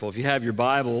Well, if you have your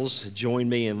Bibles, join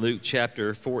me in Luke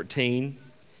chapter 14.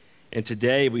 And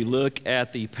today we look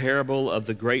at the parable of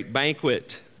the great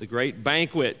banquet, the great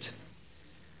banquet.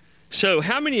 So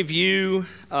how many of you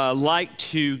like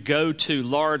to go to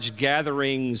large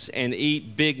gatherings and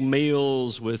eat big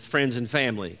meals with friends and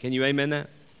family? Can you amen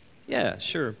that? Yeah,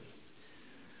 sure.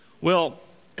 Well,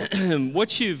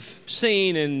 what you've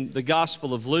seen in the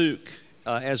Gospel of Luke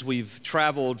as we've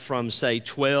traveled from, say,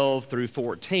 12 through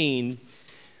 14,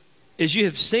 is you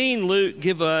have seen Luke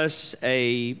give us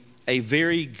a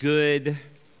very good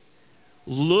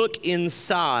look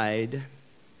inside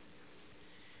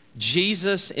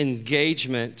Jesus'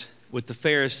 engagement with the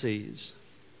Pharisees.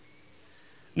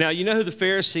 Now, you know who the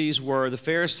Pharisees were? The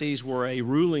Pharisees were a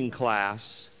ruling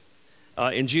class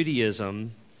in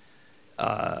Judaism.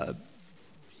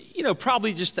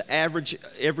 Probably just the average,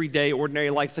 everyday, ordinary,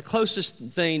 like the closest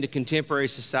thing to contemporary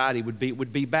society would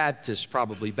be Baptists,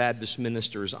 probably Baptist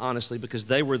ministers, honestly, because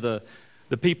they were the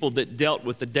people that dealt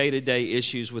with the day-to-day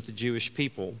issues with the Jewish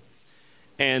people.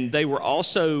 And they were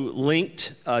also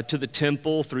linked to the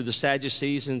temple through the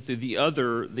Sadducees and through the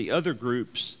other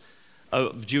groups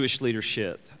of Jewish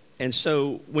leadership. And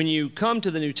so when you come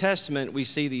to the New Testament, we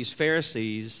see these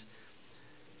Pharisees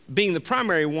being the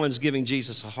primary ones giving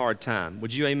Jesus a hard time.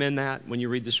 Would you amen that when you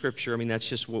read the scripture? I mean, that's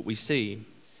just what we see.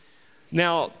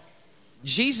 Now,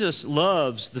 Jesus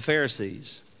loves the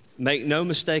Pharisees. Make no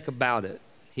mistake about it.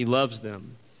 He loves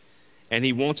them. And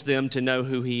he wants them to know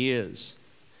who he is.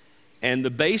 And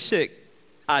the basic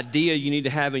idea you need to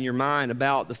have in your mind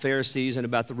about the Pharisees and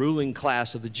about the ruling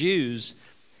class of the Jews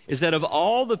is that of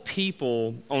all the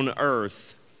people on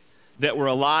earth that were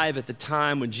alive at the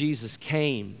time when Jesus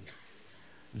came,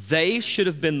 they should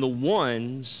have been the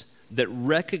ones that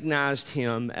recognized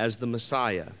him as the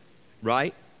Messiah,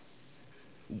 right?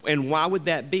 And why would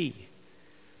that be?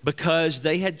 Because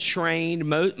they had trained,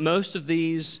 most of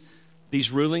these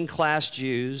ruling class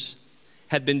Jews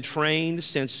had been trained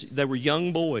since they were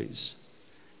young boys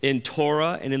in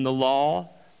Torah and in the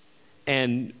law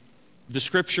and the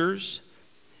scriptures.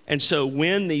 And so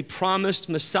when the promised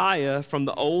Messiah from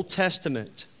the Old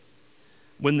Testament,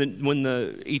 when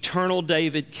the eternal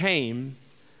David came,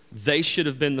 they should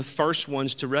have been the first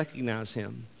ones to recognize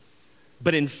him.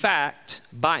 But in fact,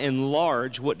 by and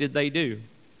large, what did they do?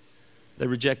 They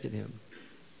rejected him.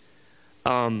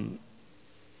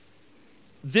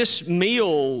 This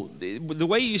meal, the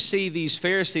way you see these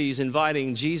Pharisees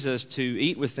inviting Jesus to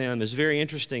eat with them is very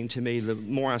interesting to me the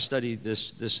more I study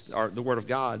the Word of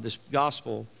God, this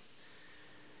gospel.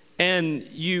 And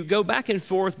you go back and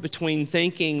forth between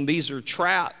thinking these are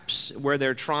traps where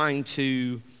they're trying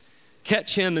to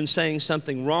catch him and saying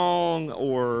something wrong,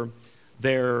 or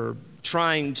they're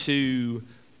trying to,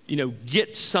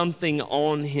 get something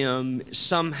on him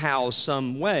somehow,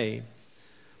 some way.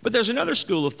 But there's another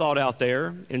school of thought out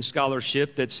there in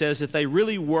scholarship that says that they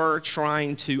really were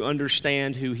trying to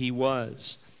understand who he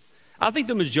was. I think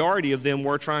the majority of them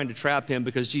were trying to trap him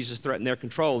because Jesus threatened their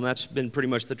control, and that's been pretty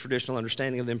much the traditional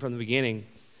understanding of them from the beginning.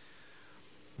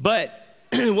 But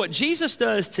what Jesus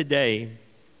does today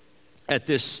at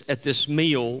this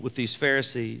meal with these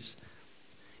Pharisees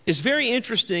is very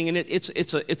interesting, and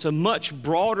it's a much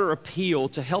broader appeal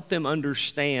to help them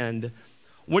understand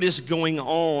what is going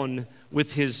on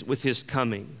with his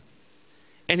coming.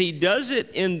 And he does it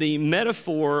in the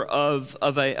metaphor of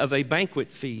a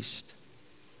banquet feast,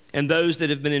 and those that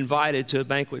have been invited to a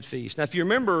banquet feast. Now, if you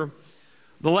remember,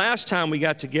 the last time we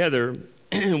got together,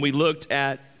 we looked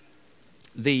at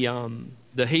the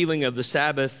healing of the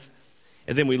Sabbath,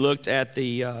 and then we looked at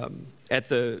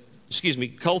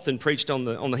Colton preached on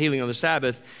the healing of the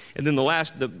Sabbath, and then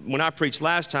when I preached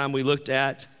last time, we looked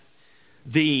at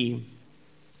the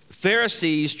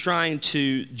Pharisees trying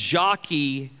to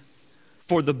jockey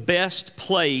for the best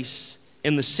place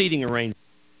in the seating arrangement.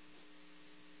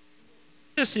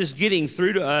 Jesus is getting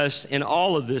through to us, and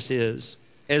all of this is,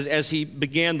 as he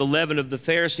began the leaven of the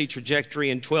Pharisee trajectory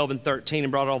in 12 and 13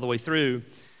 and brought it all the way through,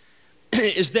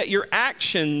 is that your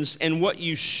actions and what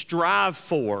you strive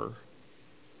for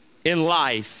in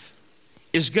life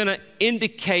is going to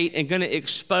indicate and going to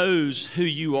expose who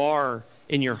you are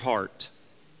in your heart.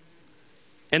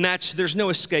 And there's no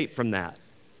escape from that.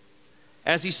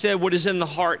 As he said, what is in the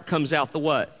heart comes out the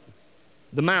what?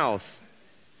 The mouth.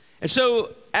 And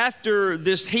so after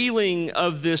this healing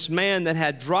of this man that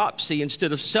had dropsy,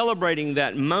 instead of celebrating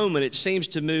that moment, it seems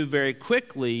to move very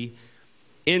quickly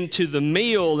into the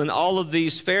meal and all of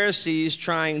these Pharisees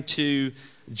trying to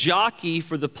jockey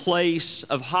for the place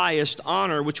of highest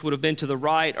honor, which would have been to the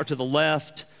right or to the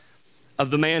left of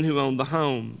the man who owned the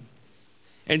home.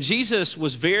 And Jesus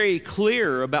was very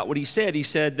clear about what he said. He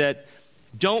said that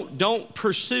Don't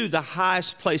pursue the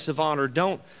highest place of honor.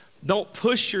 Don't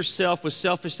push yourself with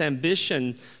selfish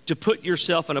ambition to put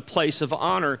yourself in a place of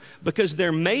honor, because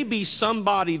there may be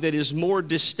somebody that is more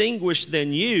distinguished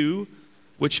than you,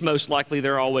 which most likely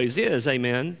there always is,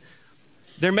 amen.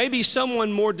 There may be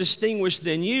someone more distinguished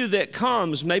than you that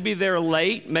comes. Maybe they're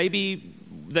late, maybe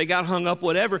they got hung up,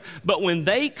 whatever. But when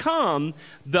they come,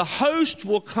 the host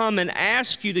will come and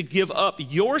ask you to give up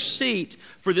your seat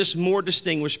for this more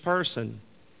distinguished person.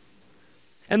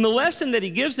 And the lesson that he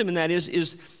gives them in that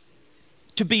is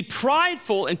to be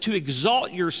prideful and to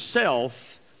exalt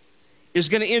yourself is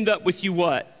going to end up with you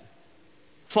what?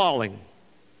 Falling.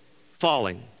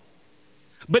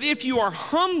 But if you are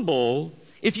humble,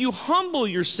 if you humble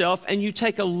yourself and you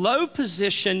take a low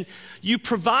position, you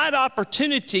provide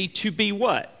opportunity to be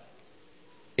what?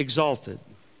 Exalted.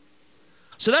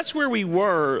 So that's where we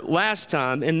were last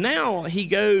time. And now he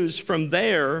goes from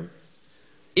there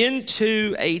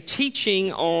into a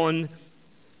teaching on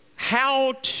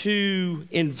how to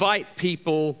invite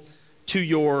people to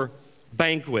your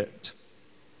banquet.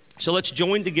 So let's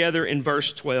join together in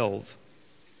verse 12.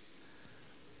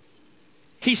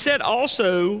 He said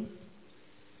also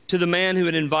to the man who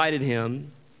had invited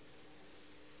him,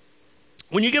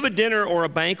 when you give a dinner or a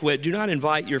banquet, do not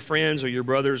invite your friends or your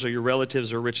brothers or your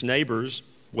relatives or rich neighbors.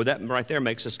 Well, that right there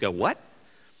makes us go, what?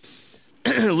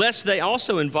 Lest they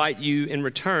also invite you in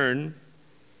return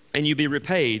and you be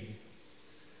repaid.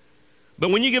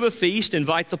 But when you give a feast,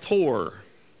 invite the poor,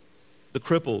 the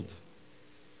crippled,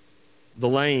 the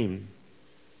lame,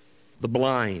 the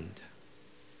blind,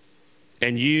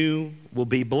 and you will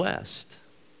be blessed,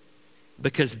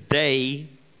 because they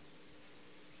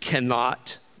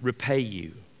cannot repay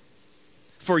you.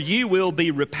 For you will be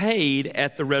repaid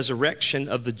at the resurrection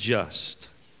of the just.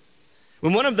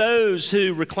 When one of those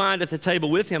who reclined at the table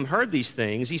with him heard these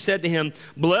things, he said to him,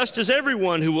 blessed is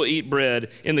everyone who will eat bread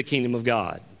in the kingdom of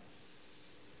God.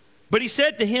 But he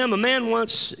said to him, a man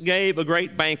once gave a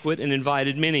great banquet and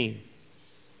invited many.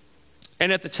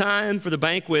 And at the time for the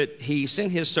banquet, he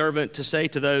sent his servant to say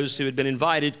to those who had been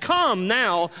invited, come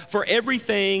now, for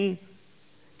everything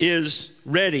is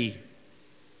ready.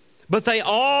 But they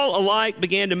all alike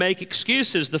began to make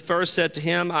excuses. The first said to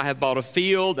him, I have bought a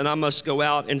field and I must go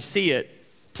out and see it.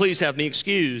 Please have me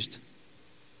excused.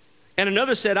 And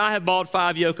another said, I have bought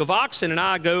 5 yoke of oxen and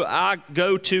I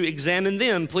go to examine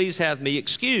them. Please have me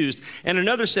excused. And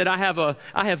another said, I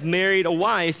have married a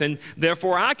wife and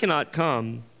therefore I cannot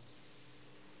come.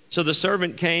 So the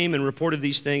servant came and reported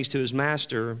these things to his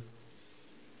master.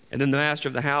 And then the master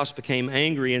of the house became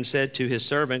angry and said to his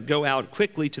servant, go out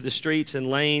quickly to the streets and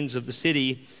lanes of the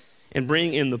city and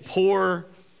bring in the poor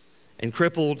and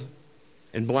crippled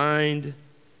and blind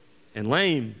and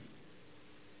lame.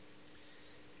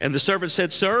 And the servant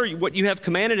said, sir, what you have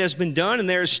commanded has been done, and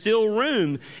there is still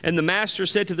room. And the master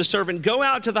said to the servant, go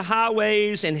out to the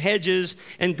highways and hedges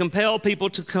and compel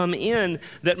people to come in,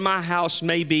 that my house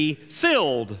may be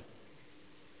filled.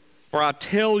 For I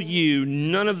tell you,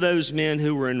 none of those men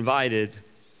who were invited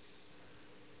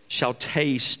shall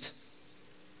taste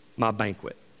my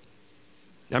banquet.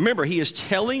 Now remember, he is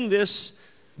telling this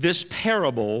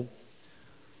parable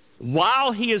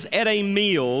while he is at a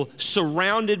meal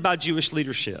surrounded by Jewish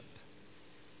leadership.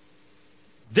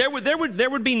 There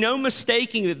would be no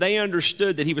mistaking that they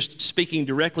understood that he was speaking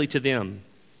directly to them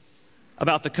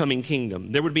about the coming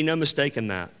kingdom. There would be no mistake in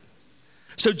that.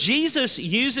 So Jesus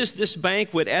uses this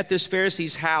banquet at this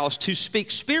Pharisee's house to speak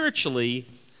spiritually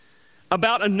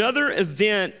about another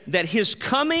event that his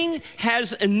coming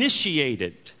has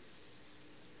initiated.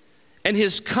 And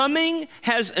his coming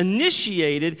has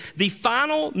initiated the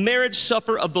final marriage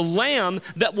supper of the Lamb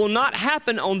that will not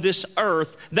happen on this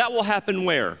earth. That will happen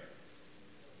where?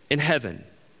 In heaven.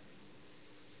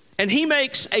 And he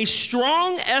makes a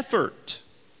strong effort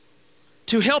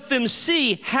to help them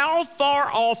see how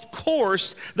far off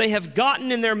course they have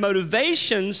gotten in their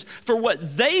motivations for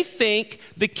what they think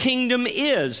the kingdom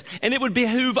is. And it would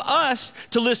behoove us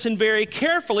to listen very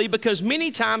carefully, because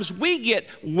many times we get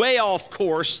way off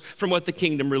course from what the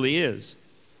kingdom really is.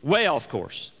 Way off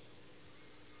course.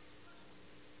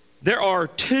 There are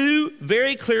 2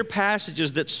 very clear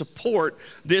passages that support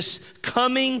this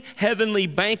coming heavenly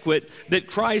banquet that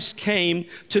Christ came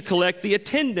to collect the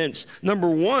attendance. Number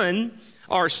 1,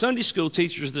 our Sunday school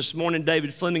teachers this morning,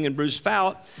 David Fleming and Bruce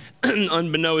Fout,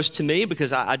 unbeknownst to me,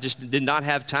 because I just did not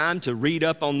have time to read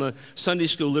up on the Sunday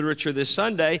school literature this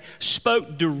Sunday,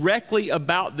 spoke directly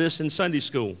about this in Sunday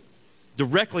school.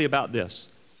 Directly about this.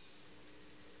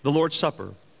 The Lord's Supper.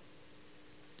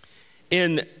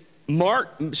 In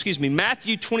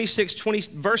Matthew 26,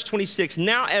 verse 26.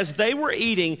 Now as they were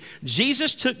eating,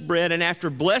 Jesus took bread and after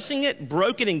blessing it,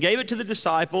 broke it and gave it to the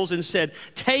disciples and said,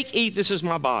 "Take, eat, this is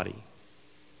my body."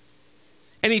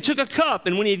 And he took a cup,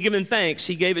 and when he had given thanks,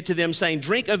 he gave it to them, saying,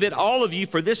 "Drink of it, all of you,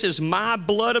 for this is my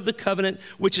blood of the covenant,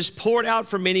 which is poured out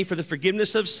for many for the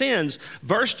forgiveness of sins."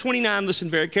 Verse 29,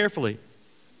 listen very carefully.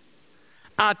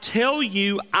 "I tell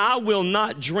you, I will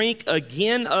not drink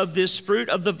again of this fruit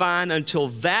of the vine until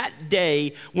that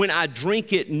day when I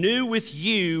drink it new with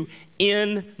you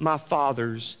in my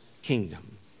Father's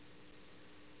kingdom."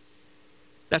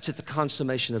 That's at the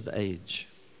consummation of the age.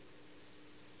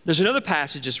 There's another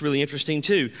passage that's really interesting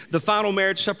too. The final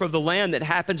marriage supper of the Lamb that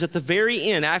happens at the very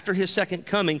end after his second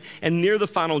coming and near the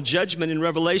final judgment in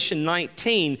Revelation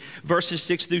 19, verses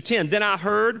 6 through 10. "Then I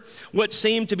heard what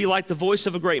seemed to be like the voice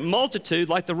of a great multitude,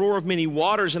 like the roar of many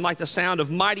waters and like the sound of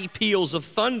mighty peals of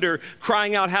thunder,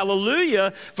 crying out,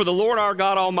 'Hallelujah, for the Lord our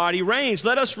God Almighty reigns.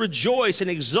 Let us rejoice and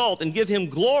exult and give him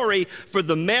glory, for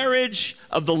the marriage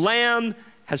of the Lamb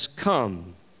has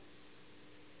come,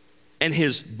 and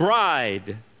his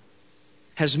bride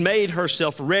has made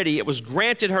herself ready. It was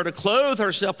granted her to clothe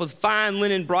herself with fine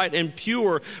linen, bright and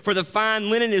pure, for the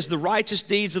fine linen is the righteous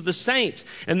deeds of the saints.'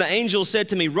 And the angel said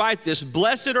to me, 'Write this,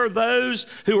 blessed are those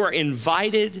who are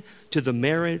invited to the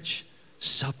marriage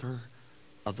supper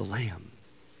of the Lamb.'"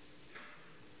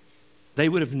 They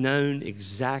would have known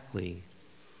exactly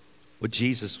what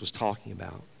Jesus was talking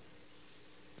about.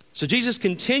 So Jesus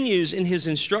continues in his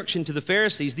instruction to the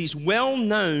Pharisees, these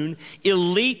well-known,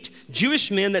 elite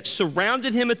Jewish men that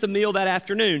surrounded him at the meal that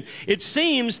afternoon. It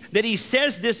seems that he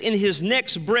says this in his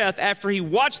next breath after he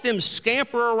watched them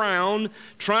scamper around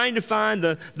trying to find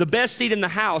the best seat in the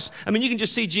house. I mean, you can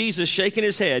just see Jesus shaking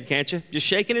his head, can't you? Just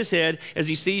shaking his head as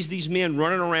he sees these men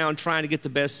running around trying to get the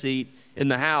best seat in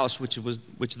the house, which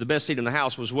the best seat in the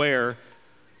house was where?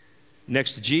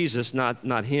 Next to Jesus,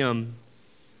 not him.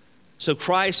 So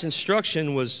Christ's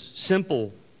instruction was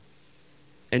simple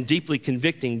and deeply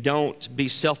convicting. Don't be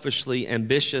selfishly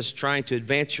ambitious, trying to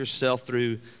advance yourself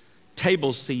through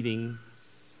table seating.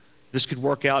 This could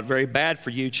work out very bad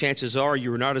for you. Chances are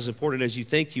you are not as important as you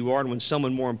think you are, and when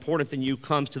someone more important than you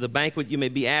comes to the banquet, you may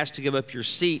be asked to give up your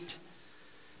seat.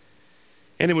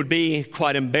 And it would be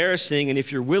quite embarrassing, and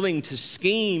if you're willing to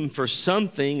scheme for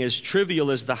something as trivial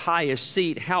as the highest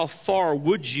seat, how far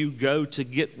would you go to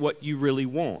get what you really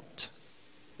want?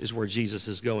 Is where Jesus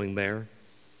is going there.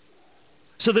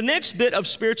 So the next bit of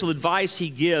spiritual advice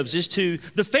he gives is to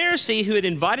the Pharisee who had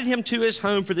invited him to his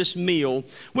home for this meal,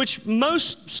 which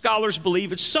most scholars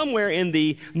believe it's somewhere in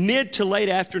the mid to late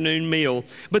afternoon meal.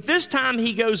 But this time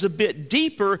he goes a bit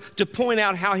deeper to point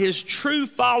out how his true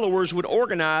followers would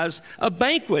organize a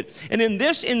banquet. And in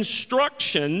this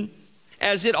instruction,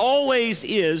 as it always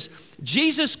is,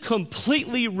 Jesus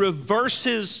completely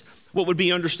reverses what would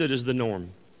be understood as the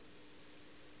norm.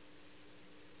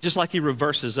 Just like he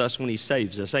reverses us when he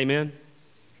saves us. Amen?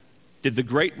 Did the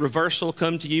great reversal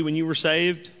come to you when you were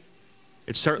saved?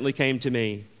 It certainly came to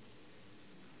me.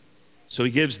 So he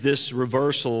gives this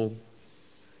reversal,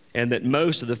 and that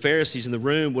most of the Pharisees in the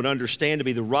room would understand to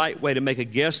be the right way to make a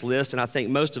guest list. And I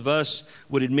think most of us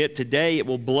would admit today it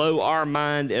will blow our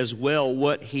mind as well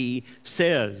what he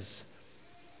says.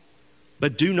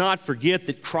 But do not forget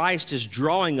that Christ is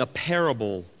drawing a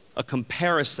parable, a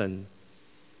comparison.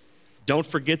 Don't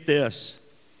forget this.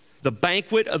 The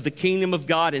banquet of the kingdom of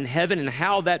God in heaven and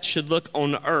how that should look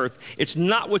on earth. It's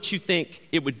not what you think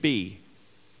it would be.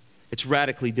 It's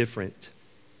radically different.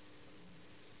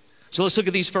 So let's look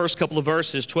at these first couple of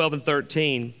verses, 12 and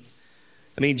 13.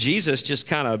 I mean, Jesus just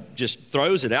kind of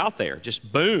throws it out there,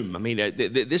 just boom. I mean,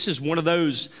 this is one of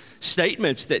those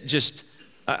statements that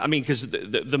because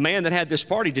the man that had this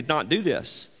party did not do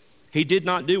this. He did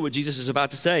not do what Jesus is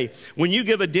about to say. When you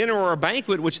give a dinner or a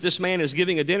banquet, which this man is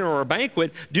giving a dinner or a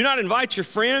banquet, do not invite your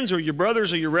friends or your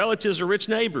brothers or your relatives or rich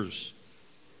neighbors.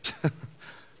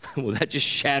 Well, that just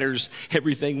shatters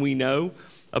everything we know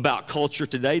about culture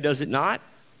today, does it not?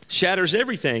 Shatters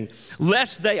everything.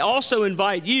 Lest they also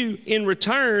invite you in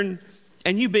return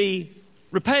and you be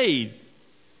repaid.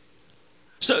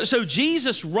 So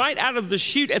Jesus, right out of the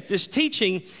chute at this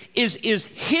teaching, is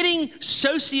hitting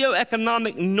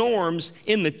socioeconomic norms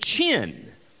in the chin.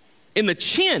 In the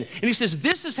chin. And he says,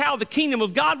 this is how the kingdom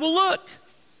of God will look.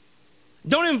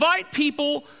 Don't invite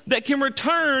people that can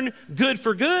return good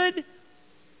for good.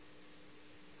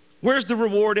 Where's the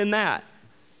reward in that?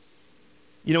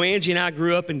 You know, Angie and I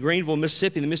grew up in Greenville,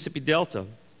 Mississippi, the Mississippi Delta.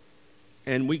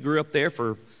 And we grew up there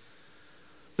for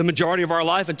the majority of our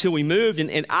life until we moved.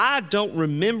 And I don't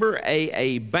remember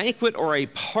a banquet or a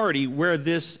party where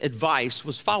this advice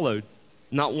was followed.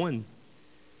 Not one.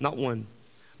 Not one.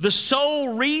 The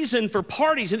sole reason for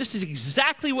parties, and this is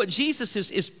exactly what Jesus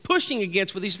is pushing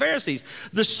against with these Pharisees.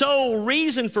 The sole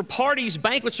reason for parties,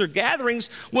 banquets, or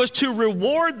gatherings was to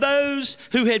reward those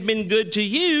who had been good to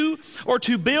you or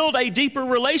to build a deeper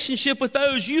relationship with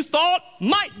those you thought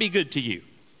might be good to you.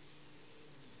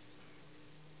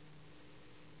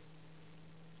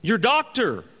 Your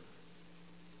doctor,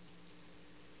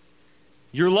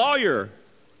 your lawyer,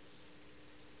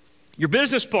 your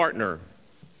business partner,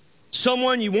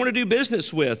 someone you want to do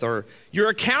business with, or your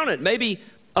accountant, maybe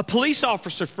a police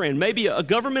officer friend, maybe a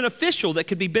government official that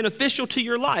could be beneficial to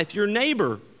your life, your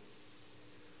neighbor.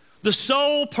 The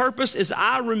sole purpose, as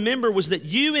I remember, was that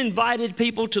you invited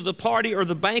people to the party or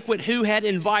the banquet who had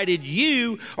invited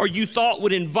you or you thought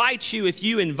would invite you if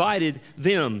you invited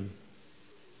them.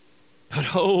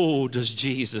 But oh, does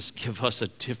Jesus give us a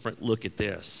different look at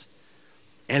this.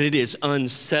 And it is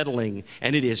unsettling,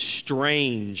 and it is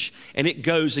strange, and it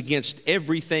goes against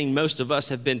everything most of us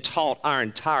have been taught our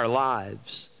entire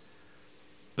lives.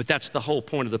 But that's the whole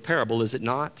point of the parable, is it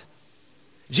not?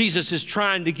 Jesus is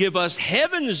trying to give us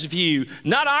heaven's view,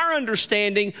 not our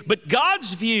understanding, but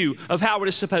God's view of how it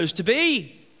is supposed to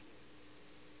be.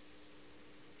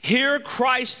 Here,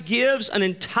 Christ gives an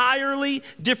entirely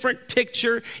different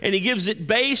picture, and he gives it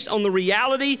based on the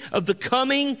reality of the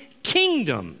coming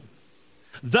kingdom.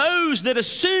 Those that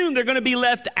assume they're going to be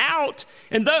left out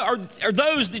and are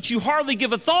those that you hardly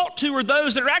give a thought to, or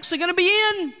those that are actually going to be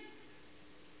in.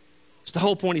 It's the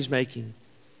whole point he's making.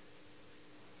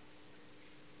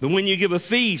 But when you give a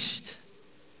feast,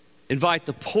 invite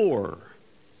the poor,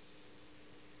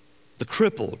 the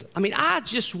crippled. I mean, I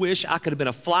just wish I could have been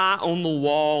a fly on the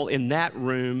wall in that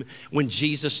room when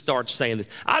Jesus starts saying this.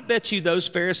 I bet you those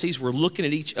Pharisees were looking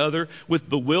at each other with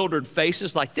bewildered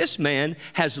faces like, this man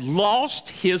has lost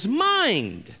his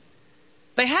mind.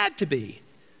 They had to be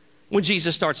when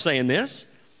Jesus starts saying this.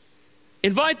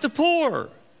 Invite the poor,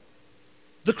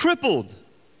 the crippled,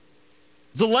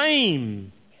 the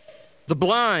lame, the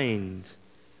blind,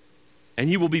 and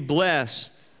you will be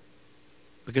blessed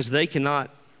because they cannot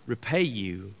repay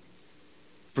you,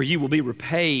 for you will be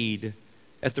repaid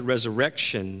at the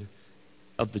resurrection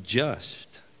of the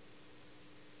just.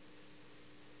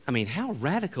 I mean, how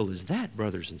radical is that,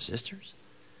 brothers and sisters?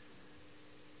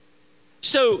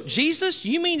 So, Jesus,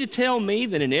 you mean to tell me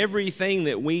that in everything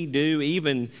that we do,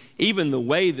 even the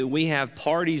way that we have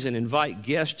parties and invite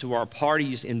guests to our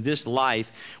parties in this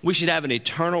life, we should have an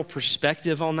eternal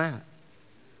perspective on that?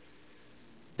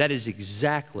 That is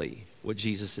exactly what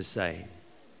Jesus is saying.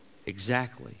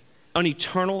 Exactly. An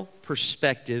eternal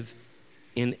perspective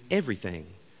in everything.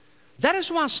 That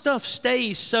is why stuff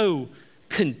stays so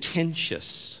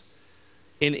contentious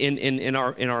in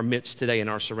our midst today, in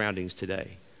our surroundings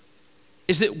today.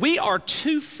 Is that we are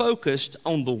too focused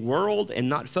on the world and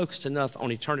not focused enough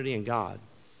on eternity and God.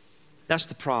 That's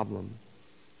the problem.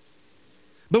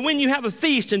 But when you have a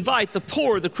feast, invite the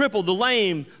poor, the crippled, the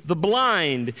lame, the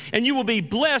blind, and you will be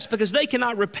blessed because they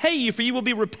cannot repay you, for you will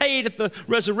be repaid at the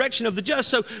resurrection of the just.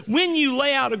 So when you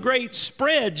lay out a great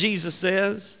spread, Jesus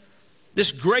says,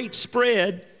 this great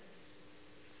spread,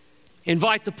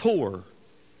 invite the poor.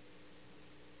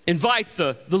 Invite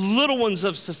the little ones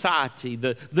of society,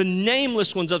 the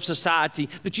nameless ones of society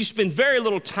that you spend very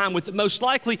little time with, that most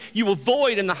likely you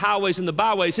avoid in the highways and the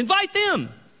byways. Invite them,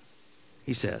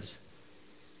 he says.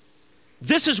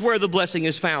 This is where the blessing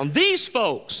is found. These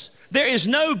folks, there is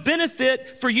no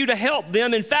benefit for you to help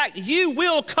them. In fact, you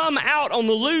will come out on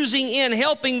the losing end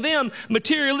helping them,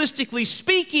 materialistically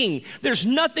speaking. There's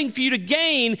nothing for you to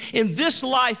gain in this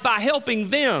life by helping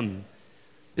them.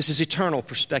 This is eternal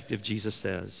perspective, Jesus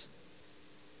says.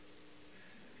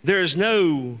 There is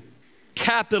no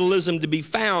capitalism to be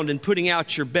found in putting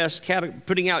out your best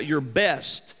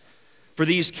for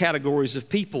these categories of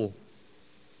people.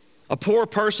 A poor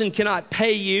person cannot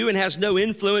pay you and has no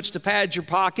influence to pad your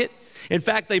pocket. In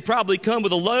fact, they probably come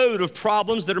with a load of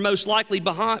problems that are most likely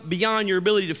beyond your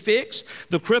ability to fix.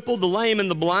 The crippled, the lame,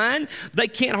 and the blind, they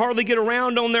can't hardly get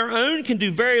around on their own, can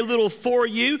do very little for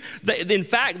you. In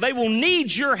fact, they will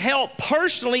need your help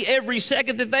personally every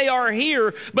second that they are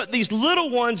here. But these little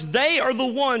ones, they are the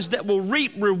ones that will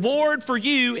reap reward for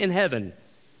you in heaven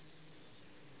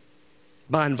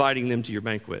by inviting them to your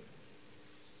banquet.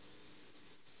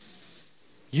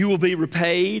 You will be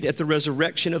repaid at the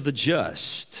resurrection of the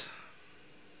just.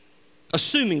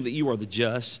 Assuming that you are the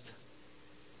just.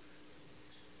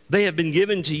 They have been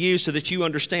given to you so that you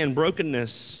understand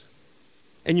brokenness,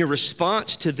 and your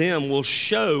response to them will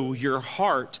show your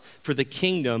heart for the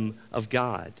kingdom of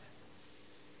God.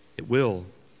 It will.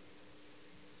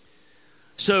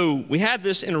 So we have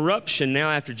this interruption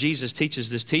now after Jesus teaches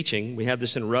this teaching. We have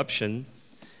this interruption.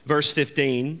 Verse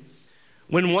 15,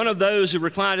 when one of those who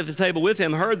reclined at the table with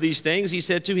him heard these things, he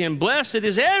said to him, blessed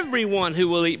is everyone who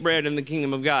will eat bread in the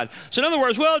kingdom of God. So in other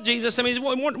words, well, Jesus, I mean,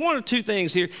 one of two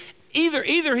things here. Either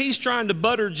he's trying to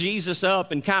butter Jesus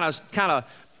up and kind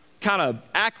of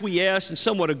acquiesce and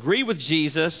somewhat agree with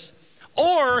Jesus,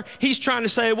 or he's trying to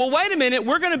say, well, wait a minute,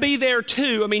 we're going to be there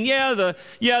too. I mean,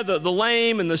 the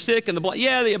lame and the sick and the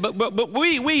blind, but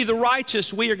we, the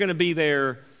righteous, we are going to be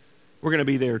there. We're going to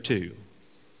be there too.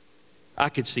 I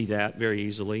could see that very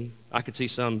easily. I could see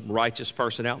some righteous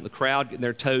person out in the crowd getting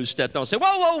their toes stepped on and say,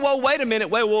 whoa, wait a minute,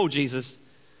 whoa, Jesus.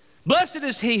 Blessed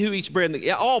is he who eats bread,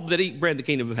 all that eat bread in the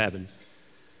kingdom of heaven.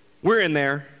 We're in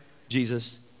there,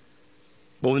 Jesus.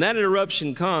 But when that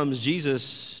interruption comes,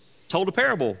 Jesus told a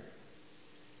parable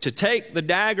to take the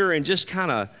dagger and just kind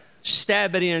of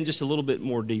stab it in just a little bit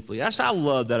more deeply. I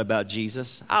love that about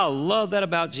Jesus. I love that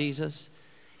about Jesus.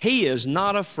 He is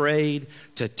not afraid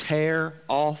to tear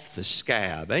off the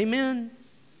scab. Amen?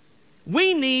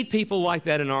 We need people like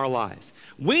that in our life.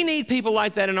 We need people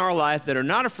like that in our life that are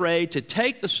not afraid to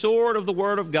take the sword of the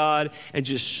Word of God and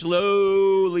just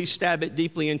slowly stab it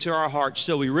deeply into our hearts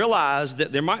so we realize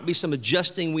that there might be some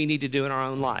adjusting we need to do in our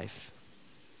own life.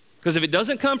 Because if it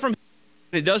doesn't come from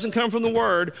the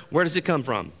Word, where does it come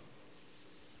from?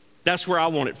 That's where I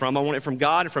want it from. I want it from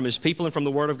God and from His people and from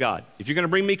the Word of God. If you're going to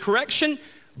bring me correction,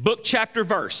 book, chapter,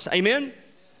 verse. Amen?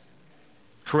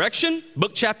 Correction,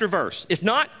 book, chapter, verse. If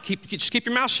not, just keep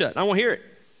your mouth shut. I don't want to hear it.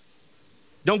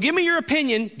 Don't give me your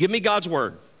opinion. Give me God's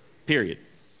word, period.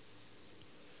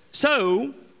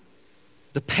 So,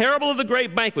 the parable of the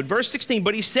great banquet, verse 16,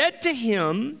 but he said to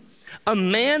him, a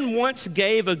man once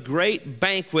gave a great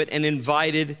banquet and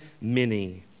invited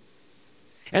many.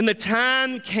 And the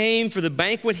time came for the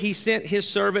banquet. He sent his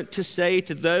servant to say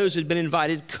to those who had been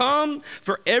invited, come,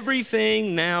 for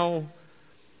everything now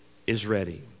is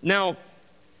ready. Now,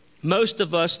 most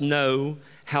of us know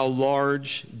how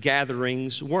large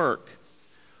gatherings work.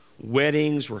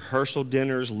 Weddings, rehearsal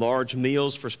dinners, large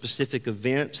meals for specific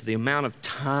events, the amount of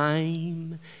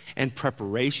time and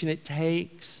preparation it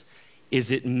takes. Is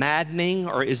it maddening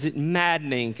or is it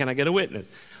maddening? Can I get a witness?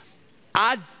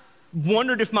 I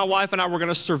wondered if my wife and I were going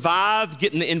to survive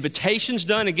getting the invitations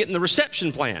done and getting the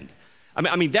reception planned.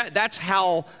 I mean that's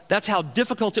how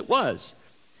difficult it was.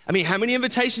 I mean, how many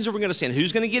invitations are we going to send?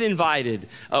 Who's going to get invited?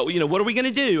 What are we going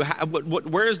to do?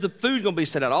 Where is the food going to be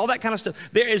set out? All that kind of stuff.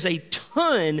 There is a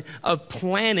ton of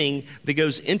planning that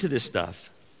goes into this stuff.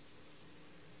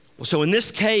 Well, so in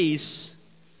this case,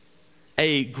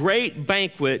 a great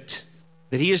banquet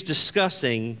that he is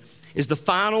discussing is the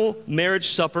final marriage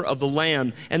supper of the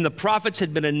Lamb. And the prophets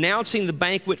had been announcing the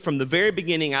banquet from the very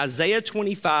beginning. Isaiah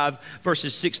 25,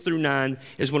 verses 6 through 9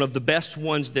 is one of the best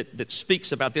ones that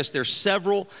speaks about this. There's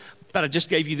several, but I just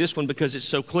gave you this one because it's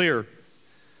so clear.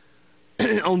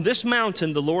 On this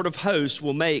mountain, the Lord of hosts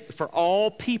will make for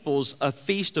all peoples a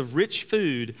feast of rich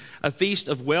food, a feast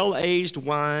of well-aged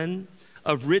wine,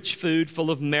 of rich food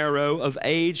full of marrow, of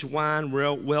aged wine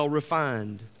well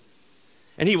refined.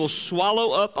 And he will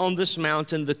swallow up on this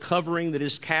mountain the covering that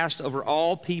is cast over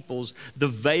all peoples, the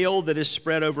veil that is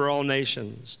spread over all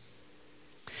nations.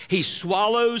 He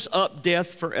swallows up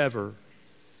death forever.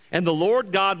 And the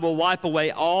Lord God will wipe away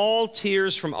all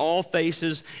tears from all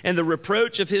faces, and the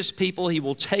reproach of his people he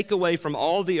will take away from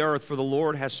all the earth, for the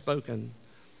Lord has spoken.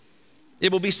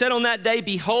 It will be said on that day,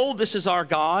 behold, this is our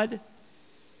God.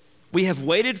 We have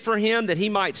waited for him that he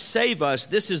might save us.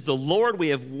 This is the Lord. We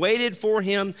have waited for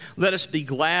him. Let us be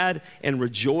glad and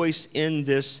rejoice in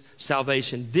this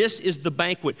salvation. This is the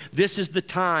banquet. This is the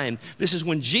time. This is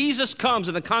when Jesus comes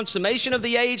and the consummation of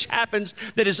the age happens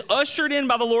that is ushered in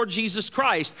by the Lord Jesus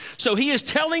Christ. So he is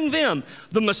telling them,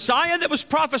 the Messiah that was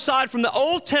prophesied from the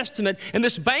Old Testament and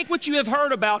this banquet you have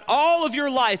heard about all of your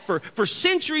life, for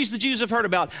centuries the Jews have heard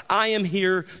about, I am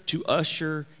here to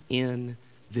usher in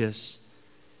this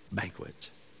banquet.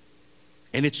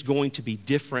 And it's going to be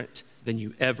different than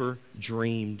you ever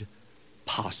dreamed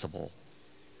possible.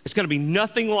 It's going to be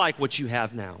nothing like what you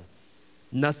have now.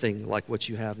 Nothing like what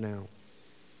you have now.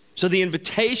 So the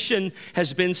invitation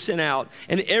has been sent out,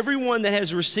 and everyone that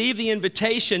has received the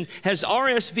invitation has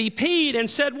RSVP'd and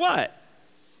said what?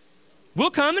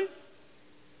 We're coming.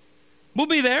 We'll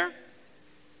be there.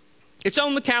 It's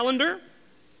on the calendar.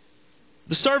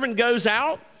 The servant goes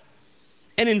out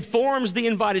and informs the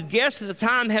invited guests that the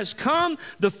time has come,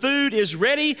 the food is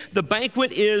ready, the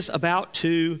banquet is about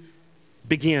to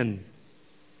begin.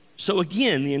 So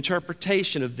again, the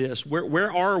interpretation of this,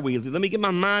 where are we? Let me get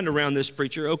my mind around this,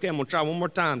 preacher. Okay, I'm going to try one more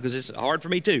time because it's hard for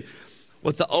me too.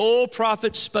 What the old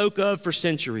prophets spoke of for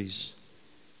centuries,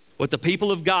 what the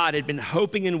people of God had been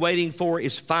hoping and waiting for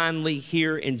is finally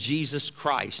here in Jesus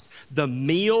Christ. The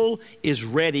meal is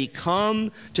ready.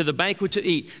 Come to the banquet to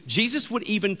eat. Jesus would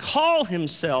even call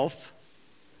himself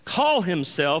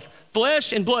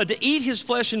flesh and blood, to eat his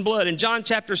flesh and blood. In John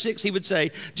chapter 6, he would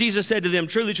say, Jesus said to them,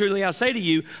 truly, truly, I say to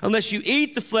you, unless you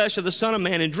eat the flesh of the Son of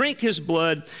Man and drink his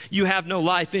blood, you have no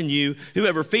life in you.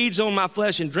 Whoever feeds on my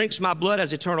flesh and drinks my blood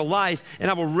has eternal life, and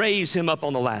I will raise him up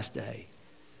on the last day.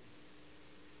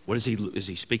 What is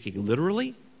he speaking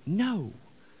literally? No.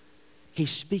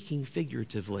 He's speaking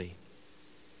figuratively.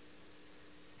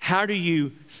 How do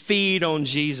you feed on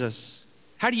Jesus?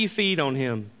 How do you feed on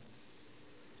him?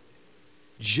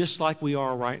 Just like we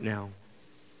are right now.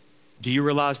 Do you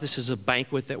realize this is a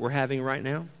banquet that we're having right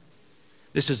now?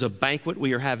 This is a banquet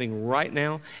we are having right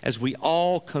now as we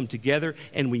all come together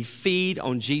and we feed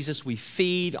on Jesus. We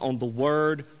feed on the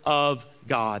Word of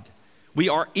God. We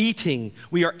are eating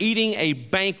a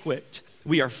banquet.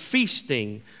 We are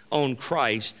feasting on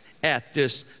Christ at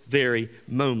this very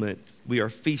moment. We are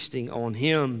feasting on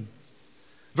him.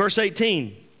 Verse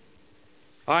 18.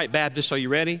 All right, Baptists, are you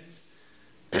ready?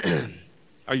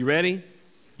 Are you ready?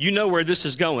 You know where this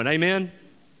is going, amen?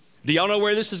 Do y'all know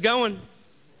where this is going?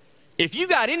 If you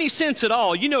got any sense at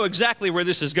all, you know exactly where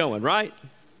this is going, right?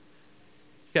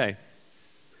 Okay.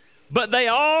 But they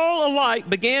all alike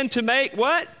began to make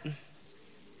what?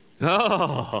 I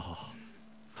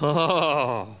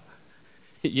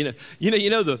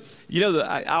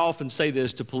often say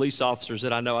this to police officers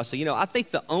that I know. I say, I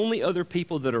think the only other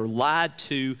people that are lied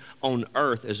to on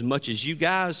earth as much as you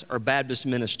guys are Baptist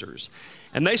ministers.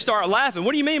 And they start laughing.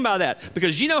 What do you mean by that?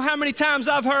 Because you know how many times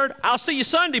I've heard, I'll see you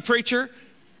Sunday, preacher,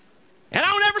 and I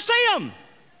don't ever see them,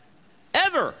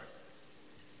 ever.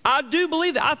 I do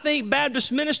believe that. I think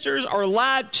Baptist ministers are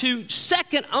lied to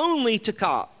second only to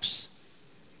cops.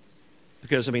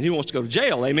 Because, who wants to go to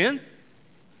jail, amen?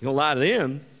 You don't lie to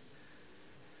them.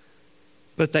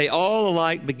 But they all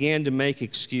alike began to make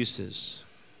excuses.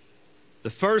 The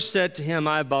first said to him,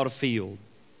 I have bought a field,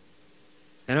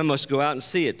 and I must go out and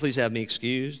see it. Please have me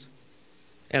excused.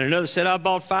 And another said, I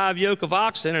bought 5 yoke of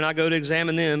oxen, and I go to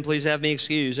examine them. Please have me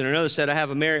excused. And another said, I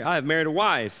have married a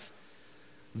wife.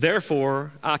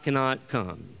 Therefore, I cannot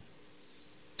come.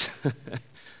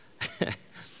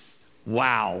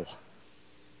 Wow.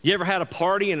 You ever had a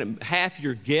party and half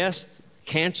your guests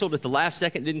canceled at the last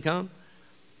second, didn't come?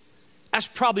 That's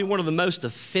probably one of the most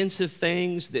offensive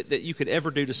things that you could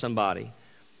ever do to somebody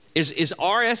is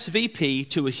RSVP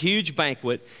to a huge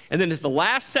banquet, and then at the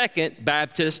last second,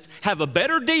 Baptists have a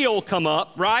better deal come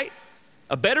up, right?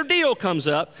 A better deal comes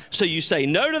up, so you say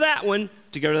no to that one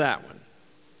to go to that one.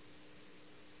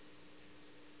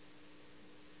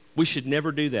 We should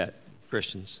never do that,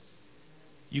 Christians.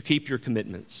 You keep your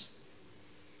commitments.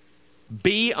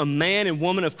 Be a man and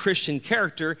woman of Christian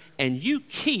character, and you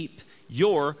keep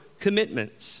your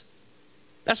commitments.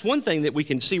 That's one thing that we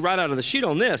can see right out of the chute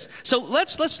on this. So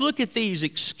let's look at these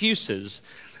excuses.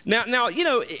 Now you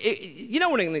know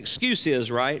what an excuse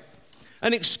is, right?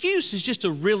 An excuse is just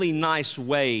a really nice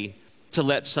way to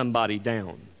let somebody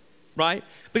down, right?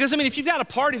 Because if you've got a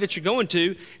party that you're going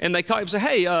to, and they call you and say,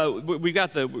 "Hey, we've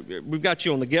got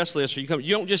you on the guest list," or you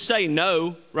don't just say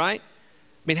no, right?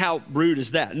 How rude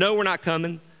is that? No, we're not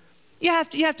coming. You have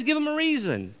to give them a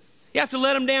reason. You have to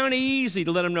let them down easy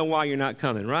to let them know why you're not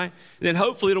coming, right? And then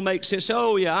hopefully it'll make sense.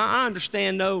 Oh, yeah, I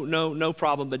understand. No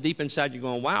problem. But deep inside you're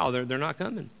going, wow, they're not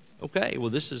coming. Okay, well,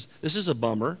 this is a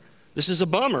bummer. This is a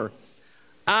bummer.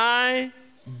 I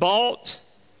bought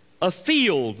a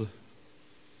field.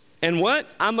 And what?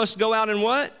 I must go out and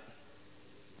what?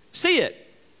 See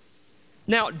it.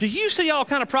 Now, do you see all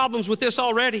kind of problems with this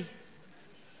already?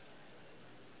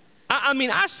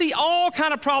 I see all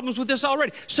kind of problems with this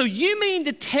already. So you mean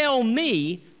to tell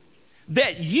me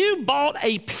that you bought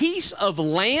a piece of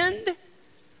land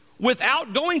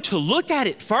without going to look at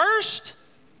it first?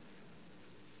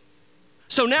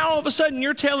 So now all of a sudden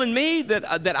you're telling me that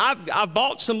I've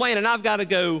bought some land and I've got to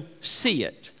go see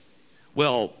it.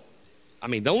 Well,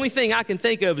 the only thing I can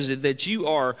think of is that you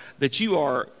are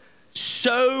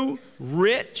so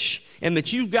rich and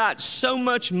that you've got so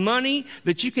much money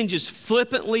that you can just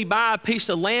flippantly buy a piece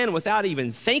of land without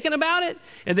even thinking about it,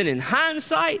 and then in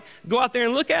hindsight, go out there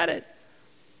and look at it.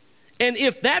 And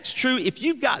if that's true, if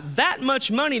you've got that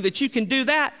much money that you can do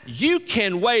that, you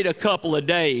can wait a couple of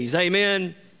days,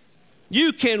 amen?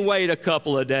 You can wait a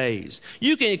couple of days.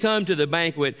 You can come to the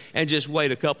banquet and just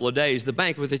wait a couple of days, the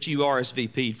banquet that you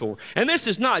RSVP'd for. And this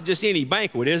is not just any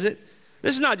banquet, is it?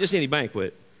 This is not just any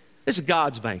banquet. This is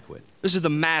God's banquet. This is the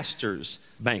Master's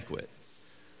banquet.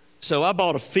 So I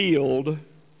bought a field.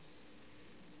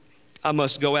 I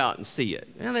must go out and see it.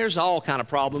 And there's all kind of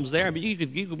problems there. I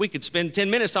mean, we could spend 10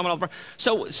 minutes talking about.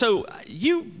 So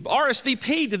you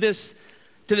RSVP'd to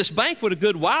this banquet a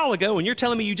good while ago, and you're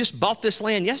telling me you just bought this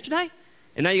land yesterday,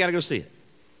 and now you got to go see it.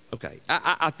 Okay,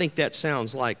 I think that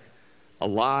sounds like a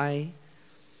lie.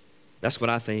 That's what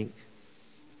I think.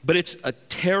 But it's a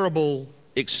terrible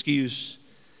excuse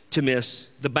to miss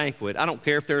the banquet. I don't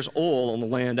care if there's oil on the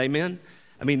land, amen?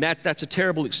 I mean, that's a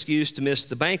terrible excuse to miss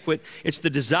the banquet. It's the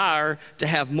desire to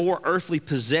have more earthly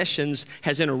possessions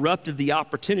has interrupted the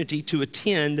opportunity to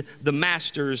attend the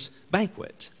master's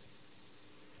banquet.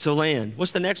 So land,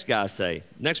 what's the next guy say?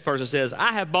 Next person says,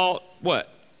 I have bought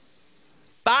what?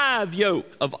 5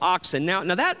 yoke of oxen. Now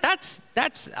that's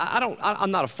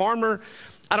I'm not a farmer.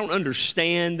 I don't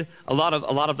understand a lot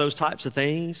of those types of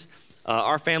things.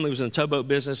 Our family was in the towboat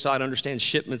business, so I'd understand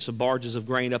shipments of barges of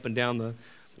grain up and down the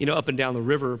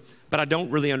river, but I don't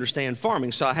really understand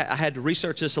farming. So I had to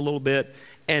research this a little bit,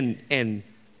 and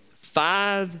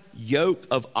 5 yoke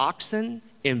of oxen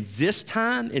in this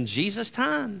time, in Jesus'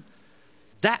 time,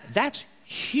 that's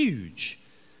huge.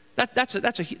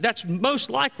 That's most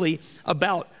likely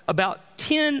about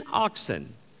 10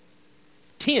 oxen.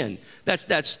 10.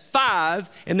 That's 5,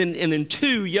 and then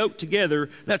 2 yoked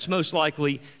together. That's most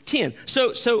likely 10.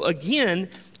 So again,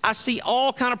 I see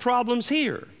all kind of problems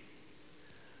here.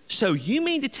 So you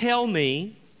mean to tell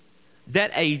me that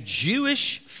a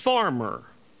Jewish farmer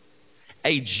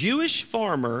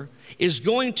is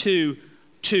going to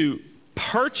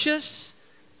purchase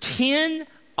 10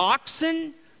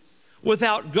 oxen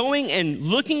without going and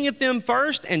looking at them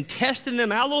first and testing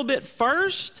them out a little bit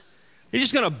first? You're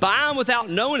just going to buy them without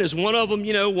knowing, is one of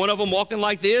them walking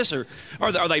like this, or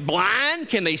are they blind?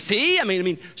 Can they see? I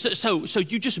mean, so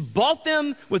you just bought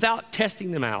them without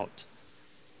testing them out.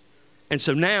 And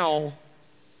so now,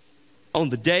 on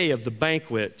the day of the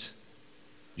banquet,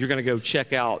 you're going to go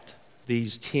check out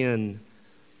these 10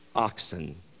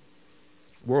 oxen.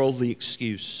 Worldly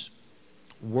excuse.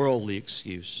 Worldly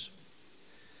excuse.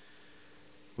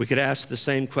 We could ask the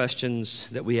same questions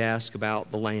that we ask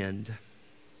about the land.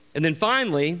 And then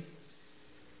finally,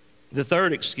 the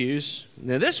third excuse.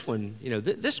 Now this one,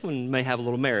 this one may have a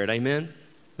little merit, amen?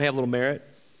 May have a little merit.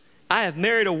 I have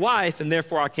married a wife and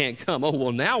therefore I can't come. Oh,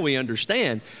 well, now we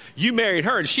understand. You married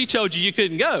her and she told you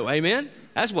couldn't go, amen?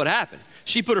 That's what happened.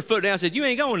 She put her foot down and said, you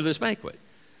ain't going to this banquet.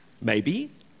 Maybe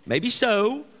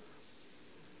so.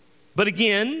 But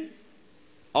again,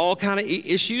 all kind of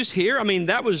issues here. I mean,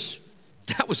 that was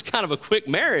kind of a quick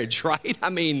marriage, right? I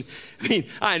mean,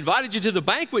 I invited you to the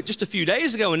banquet just a few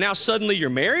days ago, and now suddenly you're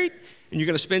married and you're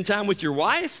going to spend time with your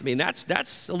wife. I mean,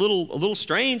 that's a little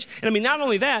strange. And I mean, not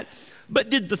only that, but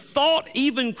did the thought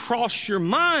even cross your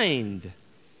mind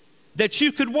that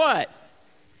you could what?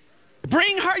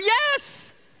 Bring her?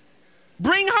 Yes,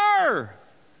 bring her.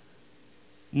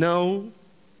 No,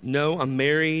 I'm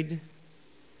married,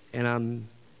 and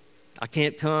I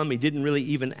can't come. He didn't really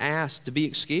even ask to be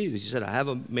excused. He said,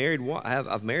 I've married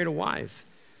a wife,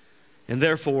 and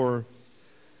therefore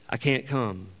I can't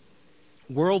come.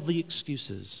 Worldly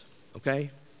excuses,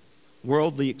 okay?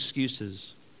 Worldly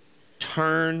excuses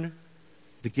turn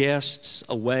the guests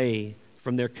away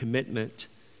from their commitment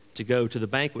to go to the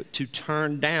banquet, to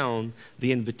turn down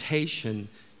the invitation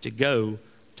to go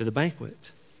to the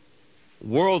banquet.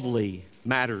 Worldly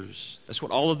matters. That's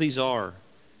what all of these are.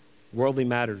 Worldly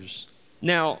matters.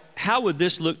 Now, how would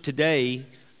this look today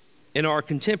in our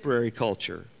contemporary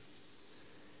culture?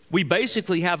 We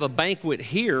basically have a banquet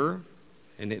here,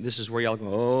 and this is where y'all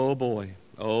go,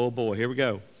 oh boy, here we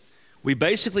go. We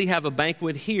basically have a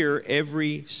banquet here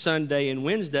every Sunday and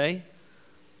Wednesday.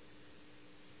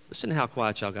 Listen to how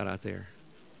quiet y'all got out there.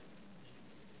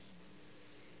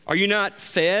 Are you not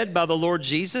fed by the Lord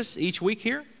Jesus each week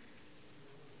here?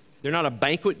 There's not a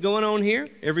banquet going on here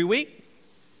every week?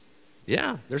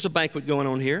 Yeah, there's a banquet going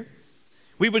on here.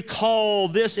 We would call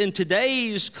this in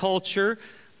today's culture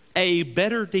a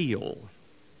better deal,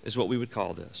 is what we would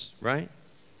call this, right?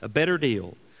 A better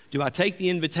deal. Do I take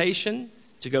the invitation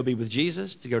to go be with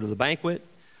Jesus, to go to the banquet,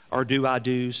 or do I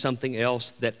do something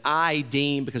else that I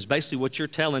deem, because basically what they're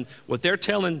telling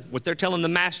the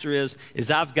master is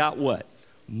I've got what?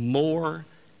 More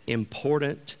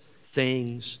important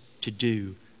things to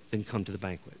do than come to the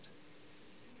banquet.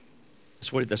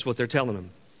 That's what they're telling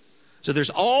them. So there's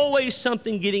always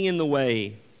something getting in the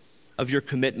way of your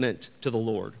commitment to the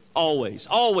Lord. Always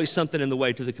something in the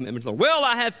way to the commitment to the Lord. Well,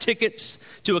 I have tickets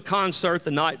to a concert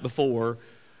the night before,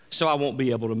 so I won't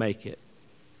be able to make it.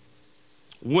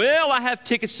 Well, I have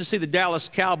tickets to see the Dallas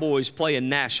Cowboys play in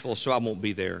Nashville, so I won't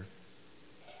be there.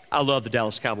 I love the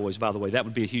Dallas Cowboys, by the way. That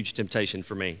would be a huge temptation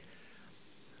for me.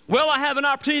 Well, I have an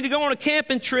opportunity to go on a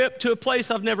camping trip to a place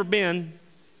I've never been,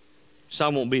 so I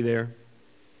won't be there.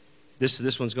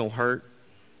 This one's going to hurt.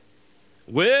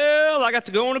 Well, I got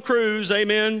to go on a cruise,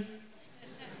 amen.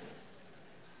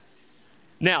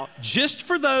 Now, just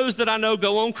for those that I know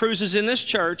go on cruises in this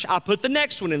church, I put the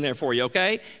next one in there for you,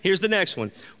 okay? Here's the next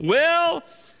one. Well,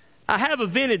 I have a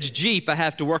vintage Jeep I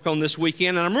have to work on this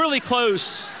weekend, and I'm really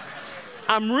close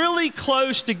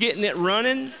to getting it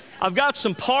running. I've got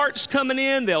some parts coming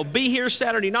in. They'll be here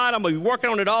Saturday night. I'm going to be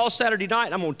working on it all Saturday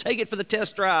night. I'm going to take it for the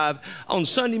test drive on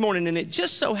Sunday morning, and it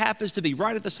just so happens to be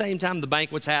right at the same time the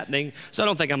banquet's happening, so I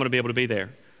don't think I'm going to be able to be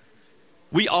there.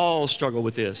 We all struggle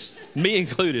with this, me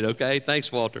included, okay?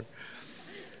 Thanks, Walter.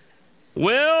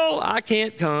 Well, I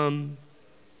can't come.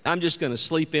 I'm just going to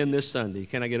sleep in this Sunday.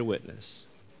 Can I get a witness?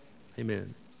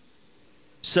 Amen.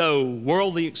 So,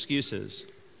 worldly excuses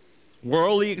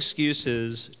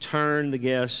turn the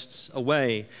guests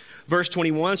away. Verse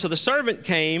 21, so the servant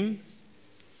came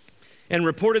and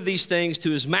reported these things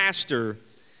to his master.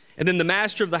 And then the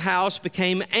master of the house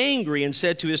became angry and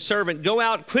said to his servant, go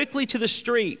out quickly to the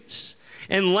streets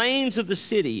and lanes of the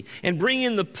city and bring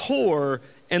in the poor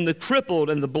and the crippled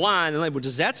and the blind. And well,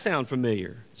 does that sound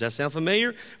familiar? Does that sound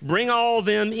familiar? Bring all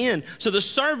them in. So the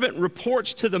servant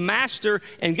reports to the master,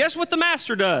 and guess what the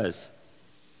master does?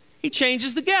 He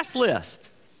changes the guest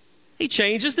list.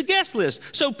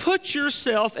 So put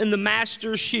yourself in the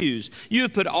master's shoes. You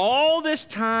have put all this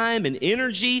time and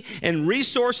energy and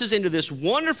resources into this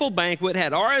wonderful banquet,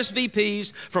 had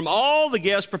RSVPs from all the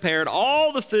guests, prepared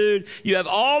all the food. You have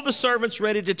all the servants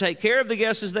ready to take care of the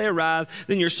guests as they arrive.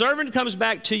 Then your servant comes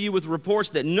back to you with reports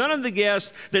that none of the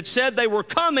guests that said they were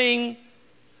coming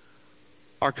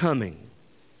are coming.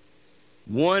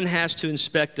 One has to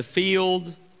inspect a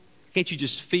field. Can't you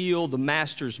just feel the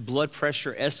master's blood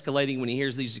pressure escalating when he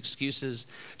hears these excuses?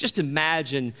 Just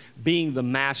imagine being the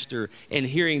master and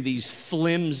hearing these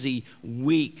flimsy,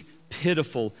 weak,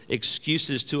 pitiful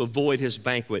excuses to avoid his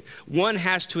banquet. One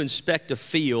has to inspect a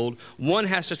field, one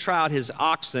has to try out his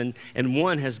oxen, and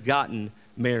one has gotten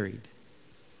married.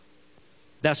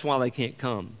 That's why they can't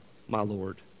come, my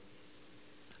Lord.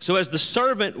 So as the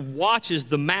servant watches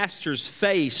the master's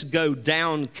face go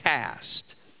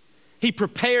downcast, he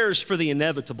prepares for the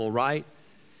inevitable, right?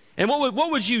 And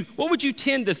what would you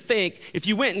tend to think if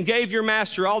you went and gave your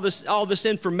master all this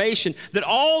information that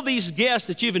all these guests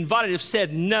that you've invited have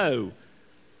said no?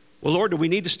 Well, Lord, do we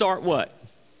need to start what?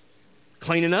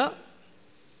 Cleaning up?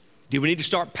 Do we need to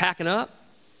start packing up?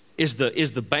 Is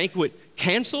the banquet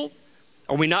canceled?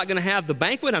 Are we not going to have the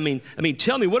banquet? I mean,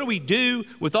 tell me, what do we do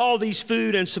with all these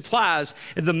food and supplies?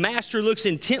 And the master looks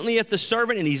intently at the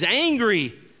servant, and he's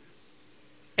angry.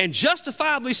 And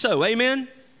justifiably so, amen?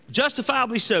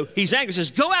 Justifiably so. He's angry. He says,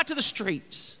 go out to the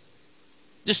streets.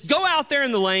 Just go out there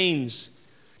in the lanes.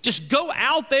 Just go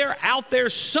out there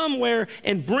somewhere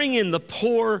and bring in the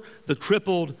poor, the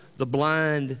crippled, the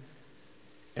blind,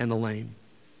 and the lame.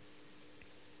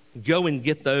 Go and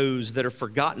get those that are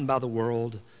forgotten by the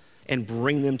world and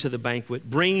bring them to the banquet.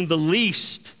 Bring the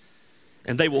least,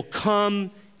 and they will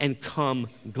come and come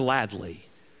gladly.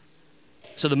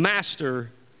 So the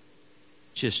master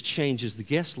just changes the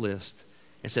guest list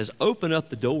and says, open up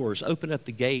the doors, open up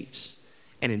the gates,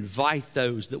 and invite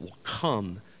those that will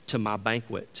come to my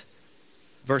banquet.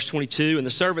 Verse 22, and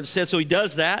the servant said, so he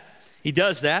does that.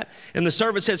 And the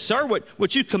servant said, sir,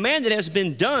 what you commanded has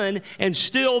been done, and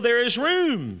still there is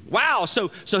room. Wow,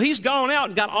 so he's gone out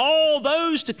and got all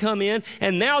those to come in,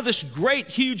 and now this great,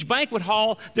 huge banquet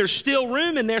hall, there's still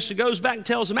room in there. So he goes back and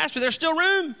tells the master, there's still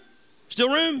room.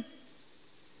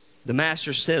 The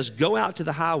master says, go out to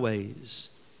the highways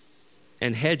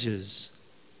and hedges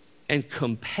and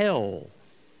compel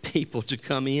people to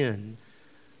come in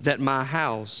that my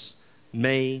house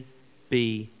may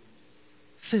be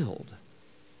filled.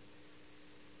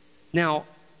 Now,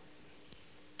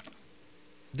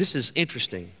 this is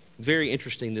interesting, very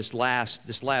interesting, this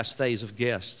last phase of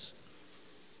guests.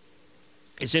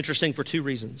 It's interesting for two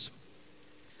reasons.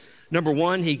 Number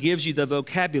one, he gives you the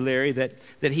vocabulary that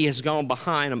he has gone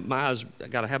behind. My eyes, I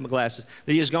got to have my glasses.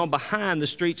 That he has gone behind the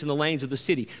streets and the lanes of the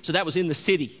city. So that was in the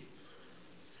city.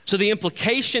 So the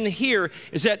implication here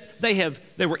is that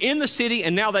they were in the city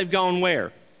and now they've gone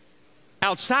where?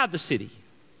 Outside the city.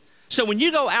 So when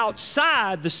you go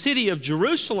outside the city of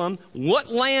Jerusalem,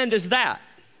 what land is that?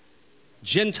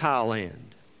 Gentile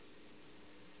land.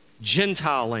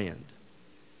 Gentile land.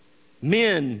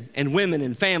 Men and women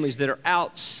and families that are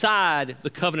outside the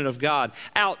covenant of God,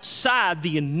 outside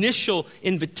the initial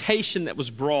invitation that was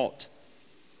brought,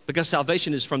 because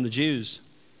salvation is from the Jews.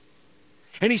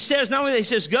 And he says, not only that, he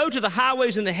says, go to the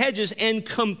highways and the hedges and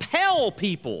compel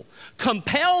people.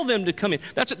 Compel them to come in.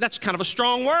 That's kind of a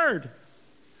strong word.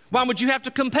 Why would you have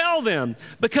to compel them?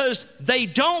 Because they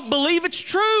don't believe it's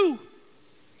true.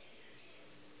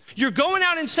 You're going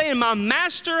out and saying, my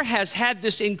master has had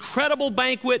this incredible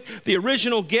banquet. The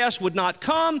original guest would not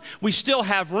come. We still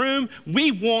have room.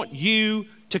 We want you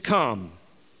to come.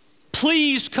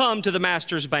 Please come to the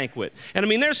master's banquet. And I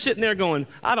mean, they're sitting there going,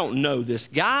 I don't know this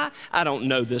guy. I don't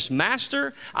know this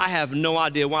master. I have no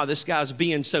idea why this guy's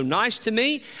being so nice to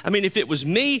me. I mean, if it was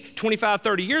me 25,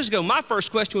 30 years ago, my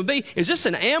first question would be, is this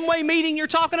an Amway meeting you're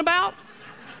talking about?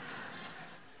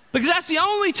 Because that's the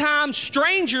only time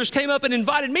strangers came up and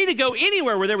invited me to go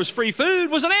anywhere where there was free food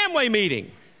was an Amway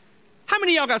meeting. How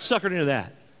many of y'all got suckered into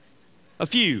that? A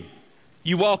few.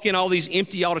 You walk in all these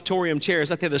empty auditorium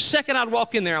chairs. Okay, the second I'd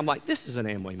walk in there, I'm like, this is an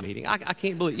Amway meeting. I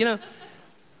can't believe,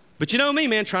 But you know me,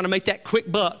 man, trying to make that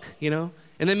quick buck, and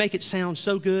they make it sound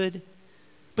so good.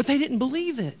 But they didn't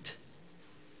believe it.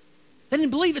 They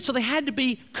didn't believe it, so they had to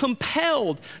be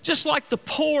compelled. Just like the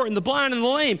poor and the blind and the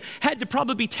lame had to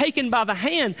probably be taken by the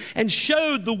hand and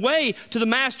showed the way to the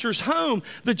master's home.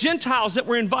 The Gentiles that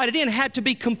were invited in had to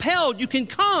be compelled. You can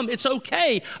come. It's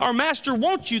okay. Our master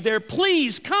wants you there.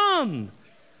 Please come.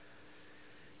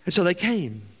 And so they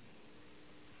came.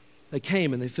 They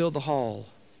came and they filled the hall.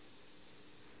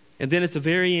 And then at the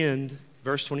very end,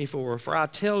 verse 24, for I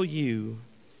tell you,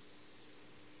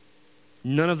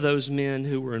 none of those men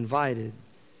who were invited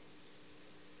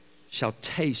shall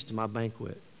taste my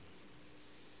banquet.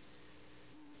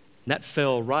 And that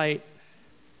fell right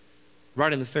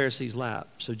in the Pharisees' lap.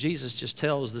 So Jesus just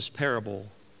tells this parable,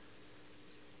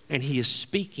 and he is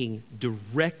speaking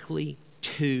directly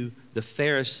to the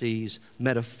Pharisees,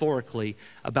 metaphorically,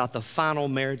 about the final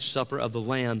marriage supper of the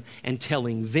Lamb and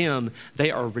telling them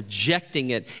they are rejecting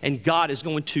it and God is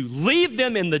going to leave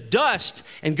them in the dust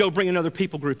and go bring another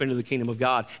people group into the kingdom of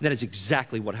God. And that is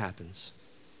exactly what happens.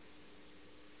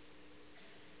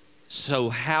 So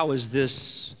how is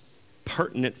this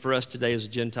pertinent for us today as a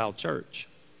Gentile church?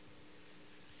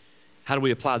 How do we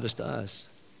apply this to us?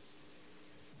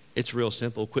 It's real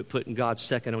simple. Quit putting God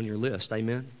second on your list.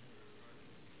 Amen?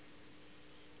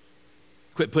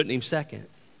 Quit putting him second.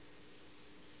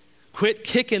 Quit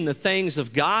kicking the things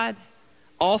of God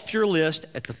off your list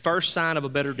at the first sign of a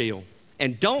better deal.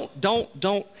 And don't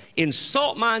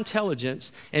insult my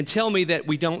intelligence and tell me that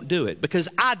we don't do it, because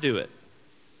I do it.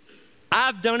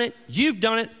 I've done it. You've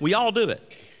done it. We all do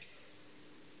it.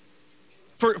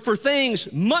 For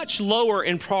things much lower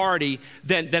in priority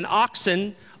than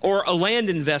oxen or a land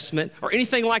investment or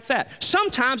anything like that.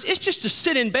 Sometimes it's just to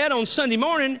sit in bed on Sunday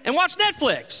morning and watch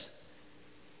Netflix.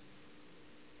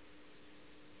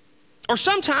 Or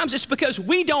sometimes it's because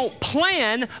we don't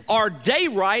plan our day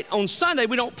right on Sunday.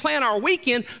 We don't plan our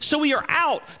weekend, so we are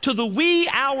out to the wee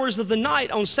hours of the night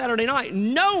on Saturday night,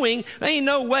 knowing there ain't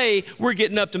no way we're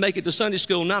getting up to make it to Sunday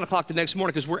school 9 o'clock the next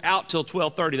morning because we're out till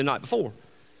 12:30 the night before.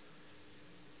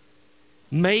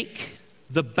 Make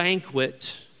the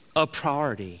banquet a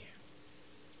priority.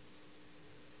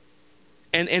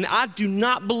 And I do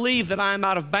not believe that I am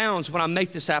out of bounds when I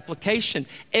make this application.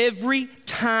 Every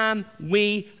time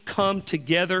we come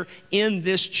together in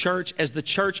this church as the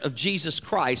church of Jesus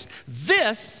Christ,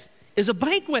 this is a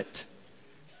banquet.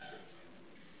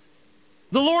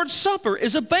 The Lord's Supper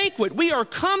is a banquet. We are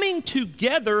coming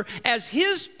together as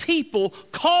his people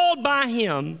called by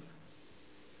him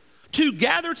to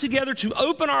gather together to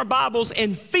open our Bibles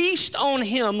and feast on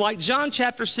him, like John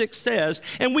chapter 6 says.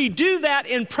 And we do that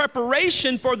in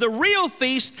preparation for the real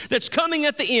feast that's coming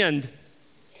at the end.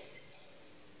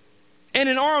 And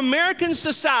in our American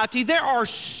society, there are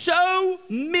so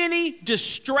many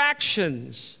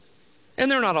distractions.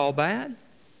 And they're not all bad.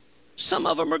 Some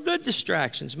of them are good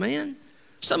distractions, man.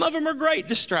 Some of them are great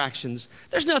distractions.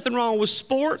 There's nothing wrong with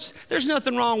sports. There's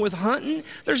nothing wrong with hunting.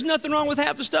 There's nothing wrong with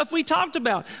half the stuff we talked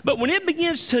about. But when it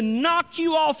begins to knock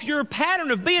you off your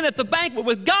pattern of being at the banquet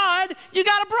with God, you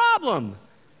got a problem.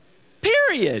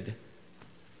 Period.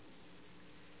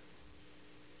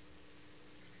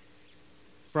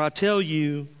 For I tell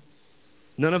you,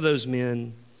 none of those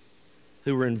men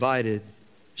who were invited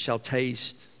shall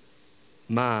taste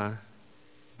my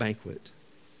banquet.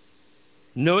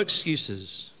 No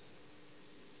excuses.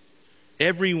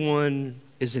 Everyone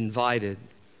is invited.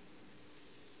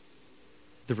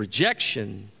 The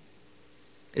rejection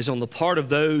is on the part of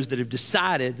those that have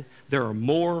decided there are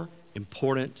more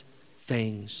important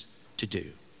things to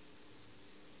do.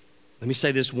 Let me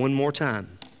say this one more time,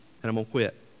 and I'm going to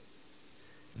quit.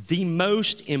 The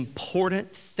most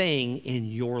important thing in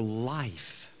your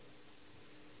life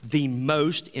the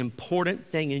most important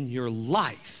thing in your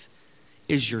life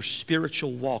is your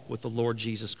spiritual walk with the Lord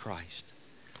Jesus Christ.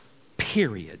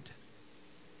 Period.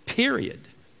 Period.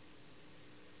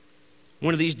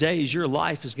 One of these days, your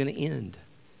life is going to end.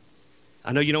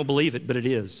 I know you don't believe it, but it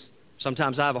is.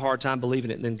 Sometimes I have a hard time believing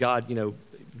it, and then God,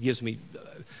 gives me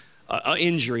an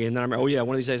injury, and then I'm like, oh yeah,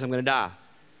 one of these days I'm going to die.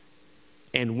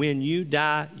 And when you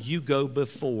die, you go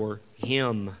before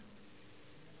Him.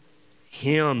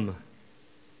 Him.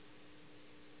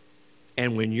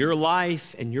 And when your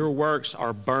life and your works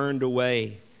are burned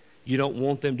away, you don't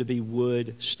want them to be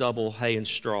wood, stubble, hay, and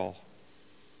straw.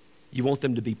 You want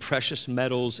them to be precious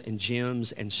metals and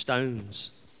gems and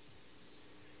stones.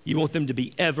 You want them to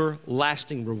be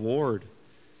everlasting reward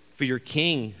for your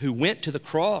King who went to the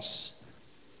cross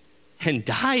and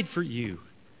died for you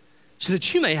so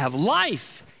that you may have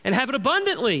life and have it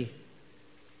abundantly.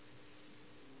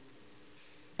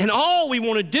 And all we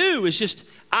want to do is just,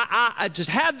 I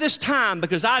just have this time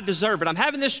because I deserve it. I'm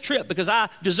having this trip because I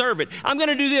deserve it. I'm going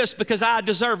to do this because I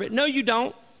deserve it. No, you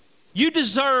don't. You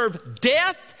deserve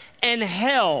death and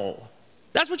hell.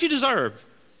 That's what you deserve.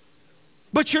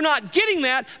 But you're not getting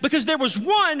that because there was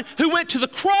one who went to the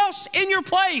cross in your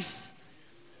place.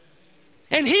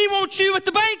 And He wants you at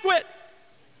the banquet.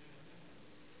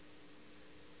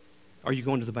 Are you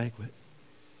going to the banquet?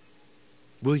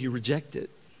 Will you reject it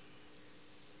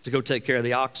to go take care of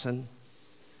the oxen?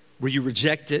 Will you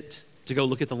reject it to go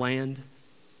look at the land?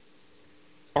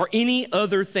 Or any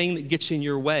other thing that gets in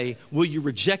your way, will you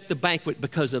reject the banquet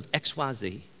because of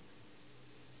XYZ?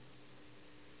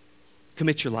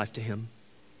 Commit your life to Him.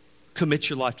 Commit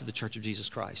your life to the Church of Jesus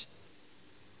Christ.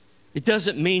 It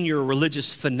doesn't mean you're a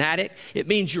religious fanatic. It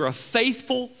means you're a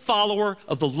faithful follower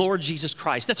of the Lord Jesus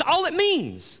Christ. That's all it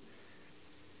means.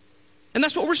 And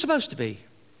that's what we're supposed to be.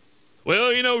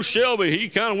 Well, Shelby, he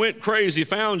kind of went crazy,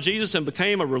 found Jesus and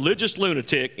became a religious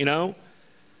lunatic,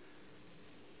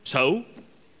 So?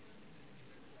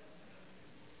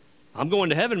 I'm going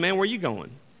to heaven, man. Where are you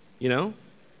going?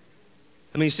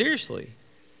 Seriously.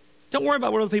 Don't worry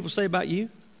about what other people say about you.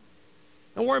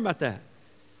 Don't worry about that.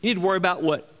 You need to worry about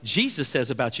what Jesus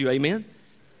says about you, amen?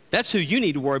 That's who you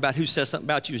need to worry about. Who says something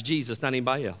about you is Jesus, not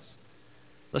anybody else.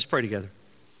 Let's pray together.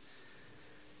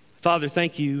 Father,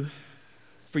 thank you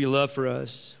for your love for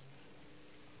us,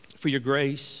 for your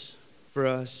grace for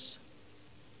us.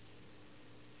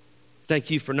 Thank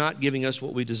you for not giving us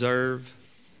what we deserve.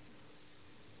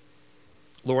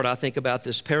 Lord, I think about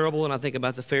this parable and I think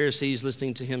about the Pharisees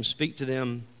listening to Him speak to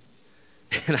them,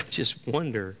 and I just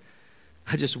wonder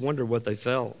what they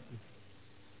felt.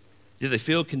 Did they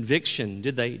feel conviction?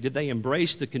 Did they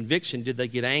embrace the conviction? Did they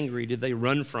get angry? Did they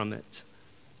run from it?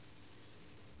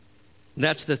 And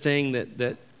that's the thing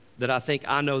that I think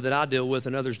I know that I deal with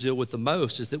and others deal with the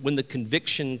most, is that when the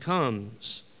conviction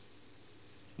comes,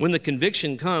 we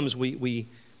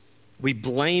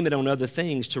blame it on other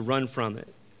things to run from it.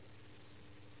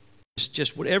 It's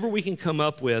just whatever we can come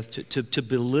up with to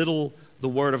belittle the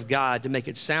Word of God, to make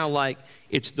it sound like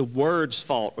it's the Word's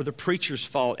fault or the preacher's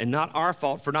fault and not our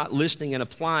fault for not listening and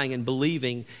applying and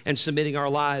believing and submitting our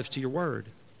lives to your Word.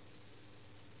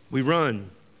 We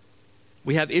run.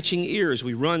 We have itching ears.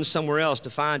 We run somewhere else to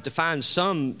find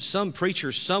some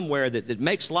preacher somewhere that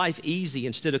makes life easy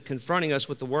instead of confronting us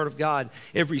with the Word of God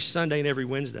every Sunday and every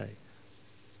Wednesday.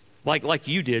 Like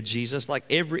you did, Jesus, like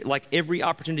every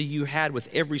opportunity you had with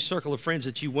every circle of friends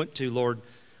that you went to, Lord,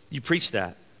 you preached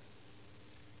that.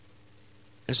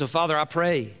 And so, Father, I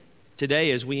pray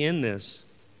today as we end this,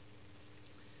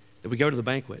 that we go to the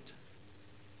banquet,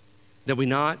 that we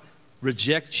not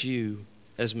reject you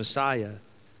as Messiah,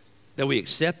 that we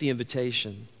accept the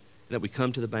invitation, that we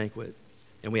come to the banquet,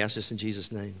 and we ask this in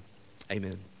Jesus' name.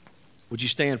 Amen. Would you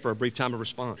stand for a brief time of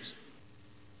response?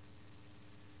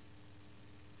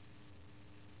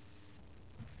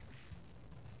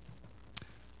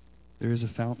 There is a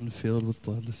fountain filled with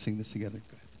blood. Let's sing this together. Go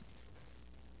ahead.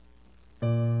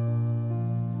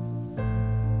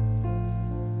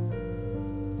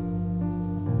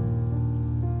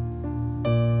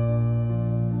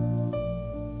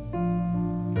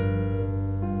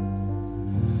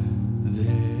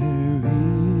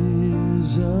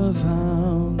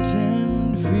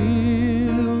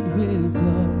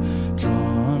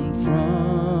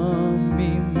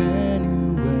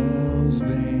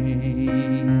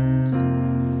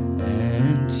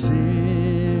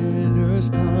 Sin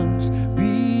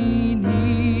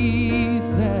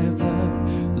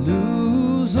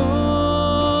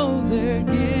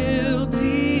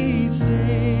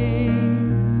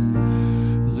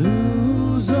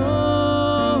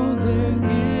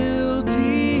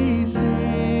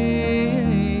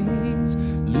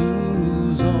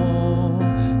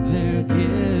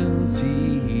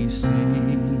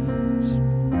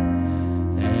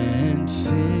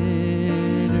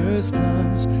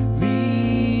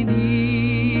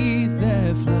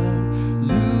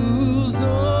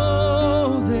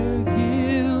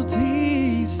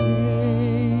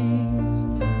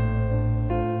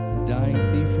dying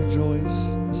thief rejoice.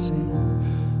 Sing.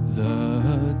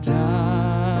 The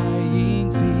dying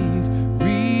thief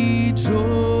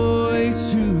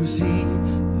rejoice to see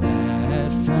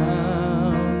that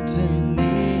fountain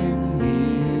in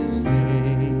his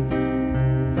day.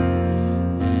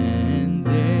 And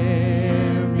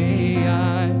there may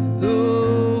I,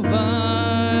 though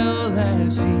vile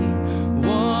as he,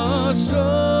 wash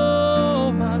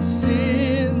all my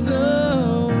sins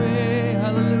away.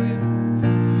 Hallelujah.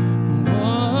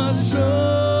 Wash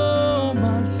all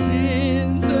my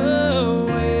sins away.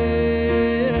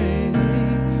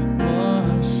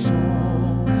 Wash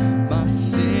all my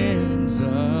sins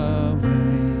away.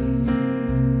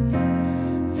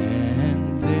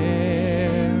 And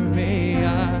there may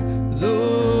I,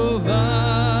 though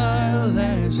vile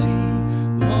as he,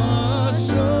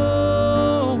 wash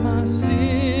all my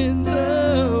sins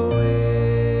away.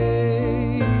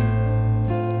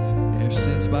 Ere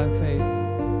since by faith,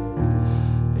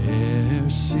 ere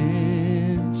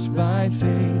since by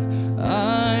faith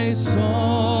I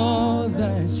saw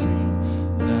thy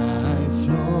stream, thy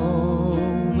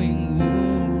flowing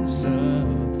wounds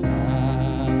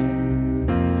supply.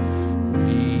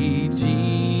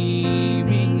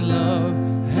 Redeeming love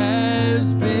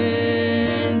has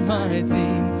been my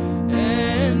theme,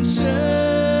 and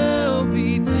shall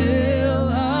be till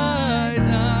I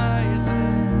die. Yes,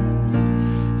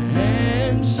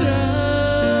 and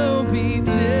shall be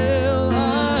till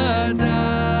I die,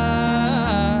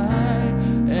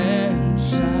 and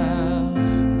shall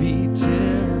be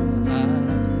till I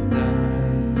die.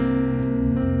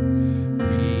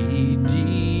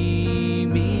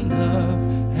 Redeeming love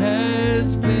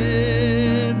has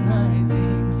been my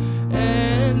theme,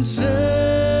 and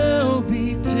shall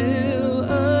be till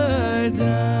I die.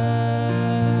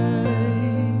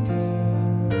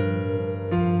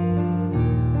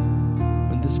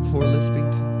 When this poor lisping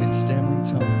and stammering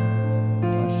tongue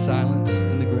lies silent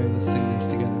in the grave, let's sing this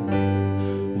together.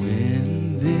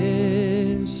 When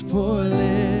this poor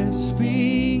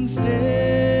lisping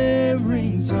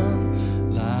stammering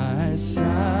tongue lies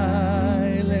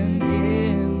silent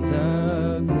in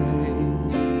the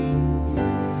grave,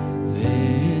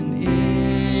 then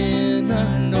in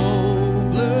a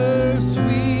nobler,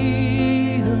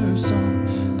 sweeter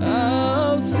song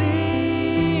I'll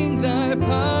sing thy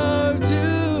power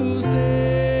to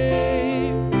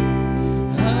save.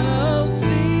 I'll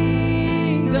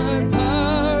sing thy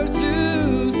power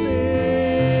to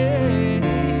save.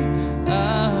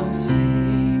 I'll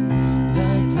sing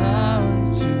thy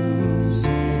power to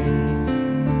save.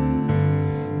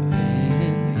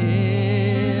 Then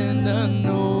in a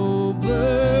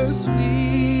nobler,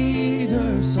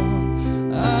 sweeter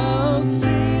song I'll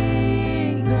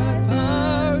sing thy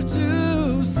power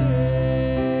to save.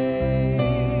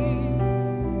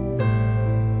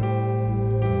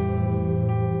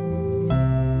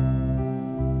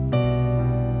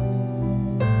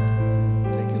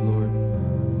 Thank you, Lord.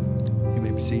 You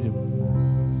may be seated.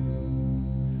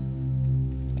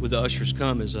 Would the ushers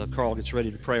come as Carl gets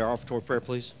ready to pray our offertory prayer,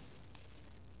 please?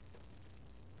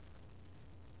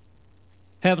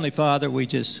 Heavenly Father, we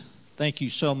just thank you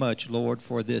so much, Lord,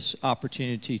 for this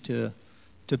opportunity to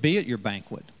be at your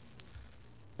banquet.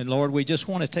 And Lord, we just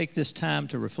want to take this time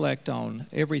to reflect on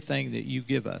everything that you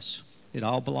give us. It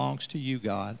all belongs to you,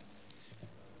 God.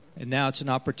 And now it's an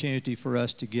opportunity for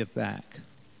us to give back,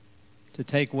 to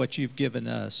take what you've given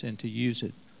us and to use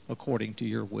it according to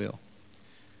your will.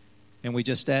 And we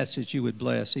just ask that you would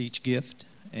bless each gift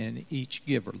and each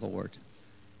giver, Lord.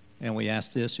 And we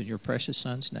ask this in your precious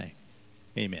Son's name.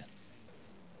 Amen.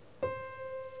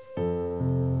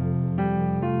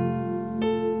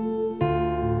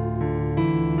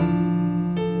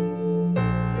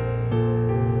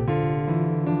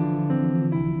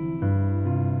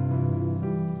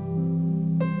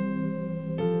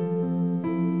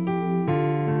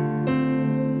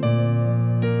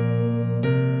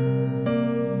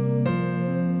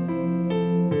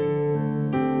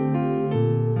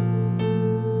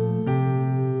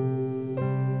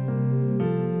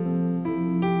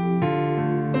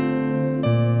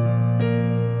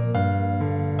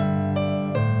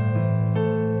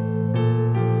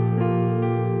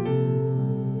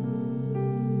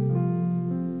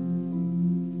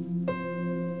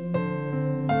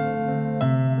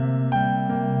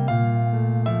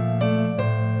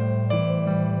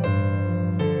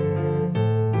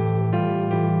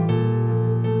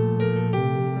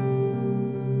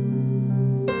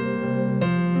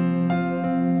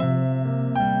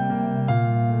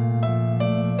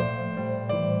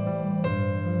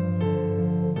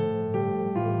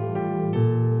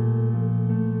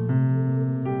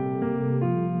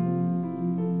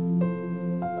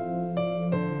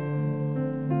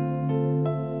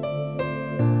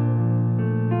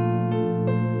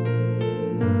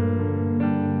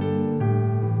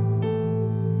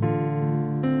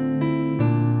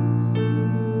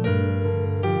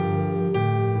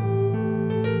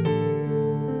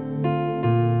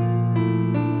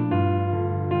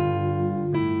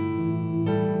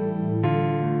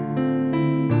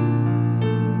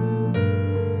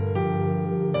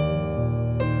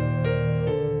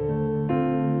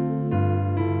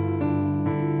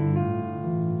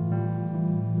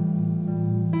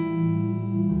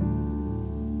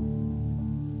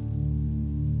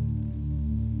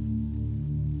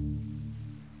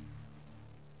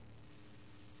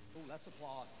 Let's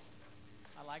applaud.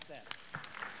 I like that.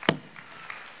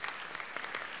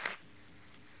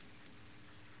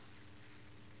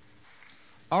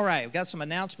 All right, we've got some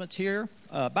announcements here.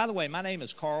 By the way, my name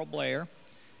is Carl Blair,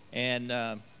 and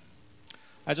I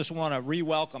just want to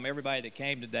re-welcome everybody that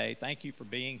came today. Thank you for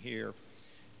being here.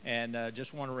 And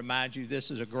just want to remind you,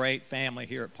 this is a great family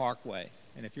here at Parkway.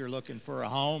 And if you're looking for a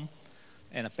home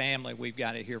and a family, we've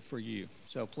got it here for you.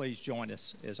 So please join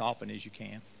us as often as you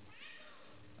can.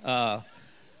 I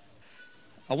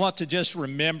want to just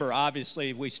remember,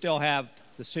 obviously, we still have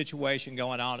the situation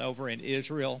going on over in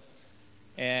Israel.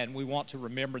 And we want to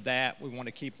remember that. We want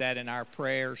to keep that in our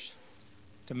prayers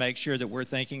to make sure that we're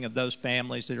thinking of those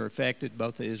families that are affected,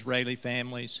 both the Israeli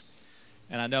families.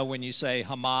 And I know when you say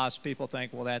Hamas, people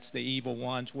think, well, that's the evil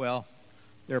ones. Well,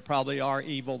 there probably are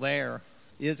evil there,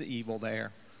 is evil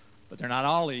there. But they're not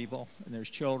all evil. And there's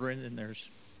children and there's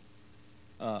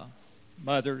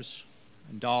mothers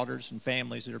and daughters and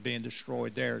families that are being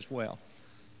destroyed there as well.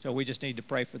 So we just need to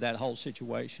pray for that whole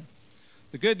situation.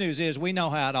 The good news is we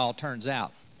know how it all turns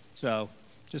out. So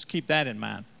just keep that in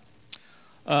mind.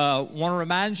 Want to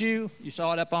remind you, you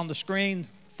saw it up on the screen,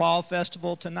 Fall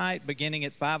Festival tonight beginning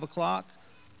at 5 o'clock.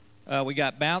 We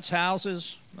got bounce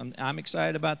houses. I'm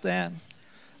excited about that.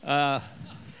 I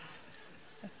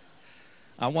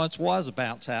once was a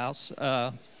bounce house,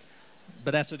 but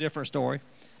that's a different story.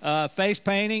 Face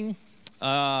painting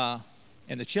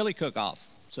and the chili cook-off.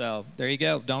 So there you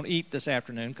go. Don't eat this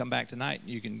afternoon. Come back tonight and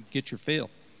you can get your fill.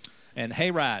 And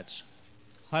hay rides.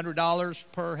 $100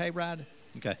 per hay ride?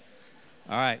 Okay.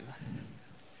 All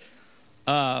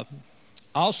right.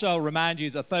 Also remind you,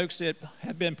 the folks that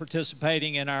have been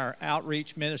participating in our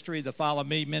outreach ministry, the Follow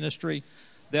Me ministry,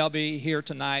 they'll be here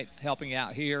tonight helping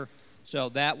out here. So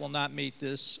that will not meet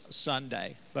this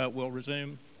Sunday, but we'll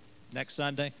resume next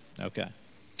Sunday. Okay.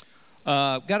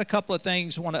 Got a couple of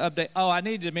things I want to update. Oh, I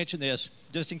needed to mention this,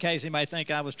 just in case anybody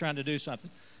think I was trying to do something.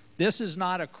 This is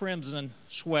not a crimson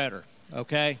sweater,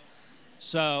 okay?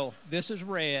 So this is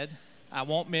red. I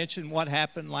won't mention what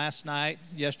happened last night,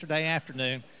 yesterday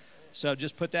afternoon. So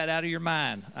just put that out of your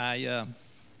mind. I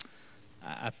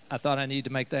thought I needed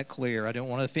to make that clear. I don't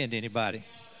want to offend anybody.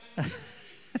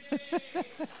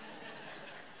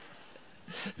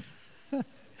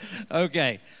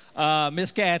 Okay.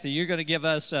 Miss Kathy, you're going to give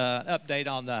us an update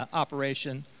on the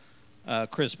Operation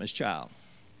Christmas Child.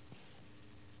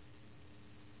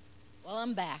 Well,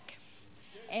 I'm back.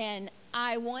 And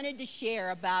I wanted to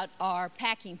share about our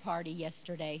packing party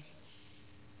yesterday.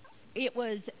 It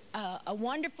was a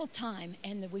wonderful time,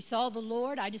 and we saw the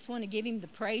Lord. I just want to give him the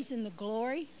praise and the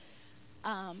glory.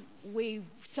 We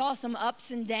saw some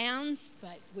ups and downs,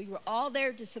 but we were all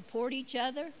there to support each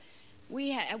other.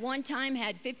 We at one time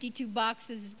had 52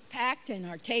 boxes packed, and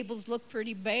our tables looked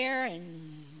pretty bare,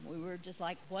 and we were just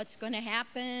like, what's going to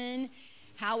happen?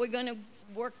 How are we going to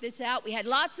work this out? We had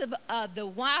lots of the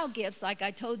wow gifts, like I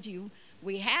told you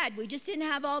we had. We just didn't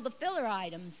have all the filler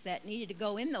items that needed to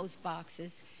go in those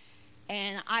boxes.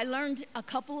 And I learned a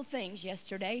couple of things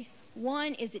yesterday.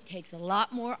 One is it takes a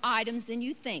lot more items than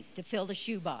you think to fill the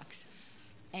shoebox.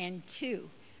 And two,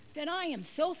 that I am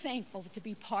so thankful to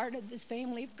be part of this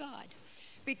family of God,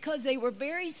 because they were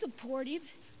very supportive.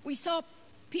 We saw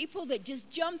people that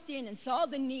just jumped in and saw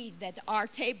the need that our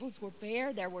tables were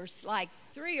bare. There were like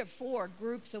 3 or 4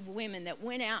 groups of women that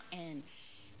went out and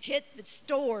hit the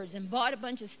stores and bought a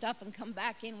bunch of stuff and come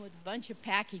back in with a bunch of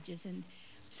packages. And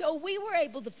so we were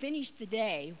able to finish the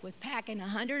day with packing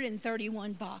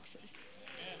 131 boxes.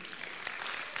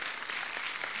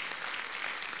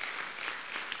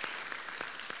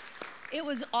 It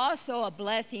was also a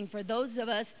blessing for those of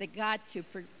us that got to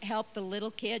help the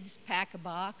little kids pack a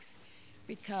box,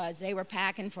 because they were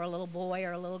packing for a little boy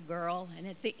or a little girl, and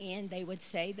at the end they would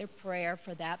say their prayer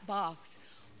for that box,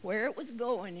 where it was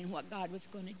going and what God was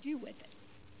going to do with it.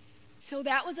 So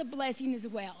that was a blessing as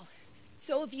well.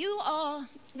 So if you all,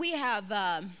 we have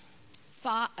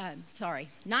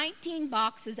 19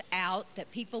 boxes out that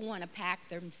people want to pack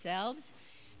themselves.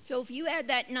 So if you add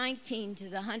that 19 to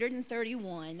the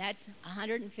 131, that's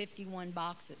 151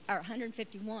 boxes, or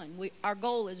 151. Our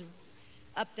goal is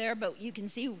up there, but you can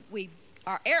see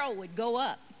our arrow would go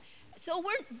up. So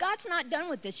God's not done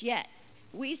with this yet.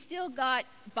 We've still got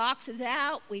boxes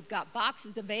out. We've got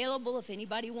boxes available if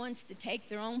anybody wants to take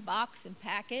their own box and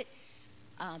pack it.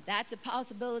 That's a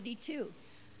possibility too.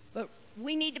 But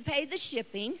we need to pay the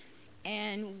shipping,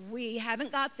 and we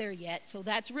haven't got there yet. So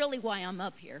that's really why I'm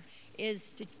up here,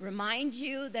 is to remind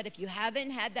you that if you haven't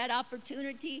had that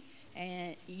opportunity,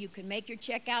 and you can make your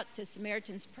check out to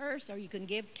Samaritan's Purse, or you can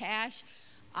give cash.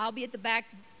 I'll be at the back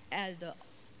at the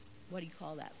what do you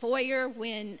call that, foyer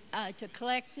when to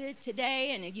collect it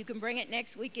today, and you can bring it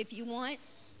next week if you want.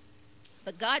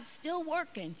 But God's still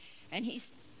working, and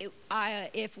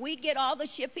if we get all the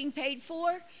shipping paid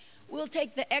for, we'll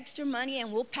take the extra money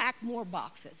and we'll pack more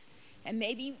boxes. And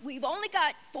maybe we've only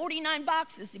got 49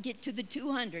 boxes to get to the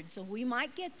 200, so we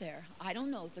might get there. I don't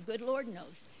know. The good Lord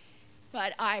knows.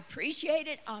 But I appreciate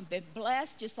it. I've been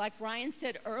blessed, just like Ryan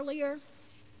said earlier.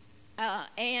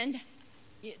 And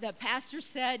the pastor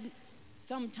said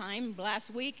sometime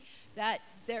last week that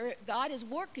God is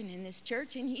working in this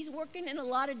church, and he's working in a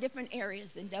lot of different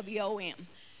areas in WOM.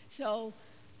 So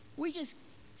we just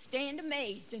stand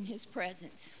amazed in his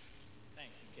presence. Thank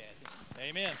you, Kathy.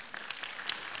 Amen.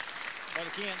 Brother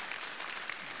Ken.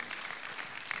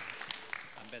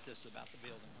 I bet this is about the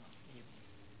building, huh?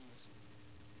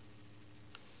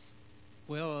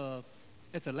 Well,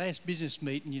 at the last business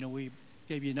meeting, we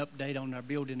gave you an update on our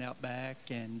building out back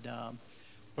and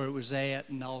where it was at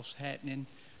and all's happening.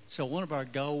 So one of our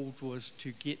goals was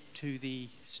to get to the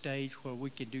stage where we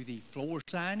could do the floor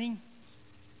signing.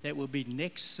 That will be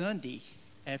next Sunday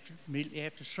immediately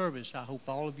after service. I hope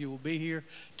all of you will be here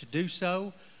to do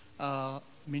so.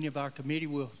 Many of our committee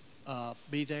will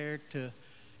be there to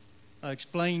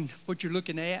explain what you're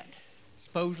looking at,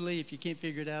 supposedly, if you can't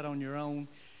figure it out on your own.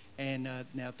 And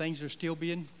now things are still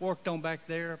being worked on back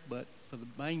there, but for the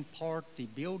main part, the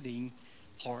building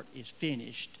part is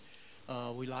finished.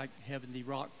 We like having the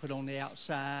rock put on the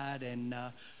outside and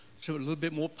so a little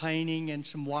bit more painting and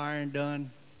some wiring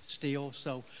done still.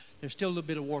 So there's still a little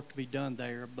bit of work to be done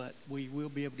there, but we will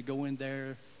be able to go in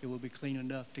there. It will be clean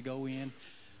enough to go in.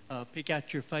 Pick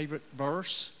out your favorite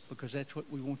verse, because that's what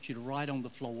we want you to write on the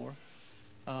floor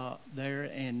there.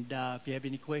 And if you have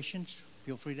any questions,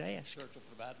 feel free to ask. Church will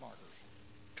provide markers.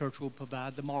 Church will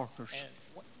provide the markers. And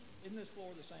isn't this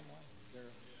floor the same way?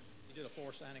 You did a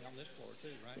floor signing on this floor too,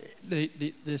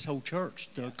 right? This whole church,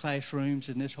 the classrooms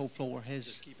and this whole floor has...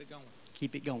 Just keep it going.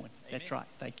 Keep it going. Amen. That's right.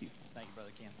 Thank you. Thank you,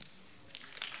 Brother Ken.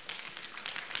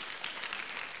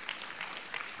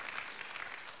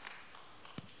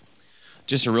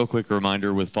 Just a real quick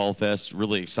reminder with Fall Fest,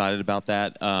 really excited about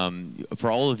that.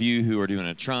 For all of you who are doing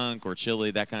a trunk or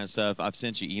chili, that kind of stuff, I've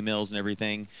sent you emails and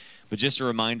everything. But just a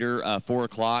reminder, 4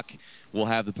 o'clock, we'll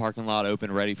have the parking lot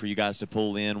open, ready for you guys to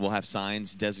pull in. We'll have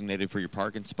signs designated for your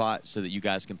parking spot so that you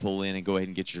guys can pull in and go ahead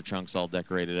and get your trunks all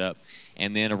decorated up.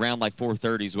 And then around like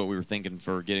 4:30 is what we were thinking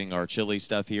for getting our chili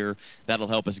stuff here. That'll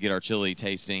help us get our chili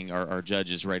tasting, our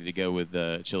judges ready to go with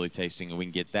the chili tasting, and we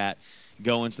can get that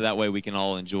going, so that way we can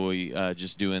all enjoy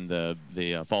just doing the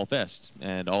Fall Fest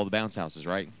and all the bounce houses,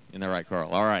 right? Isn't that right,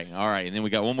 Carl? All right. And then we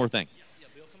got one more thing. Yeah,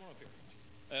 Bill, come on up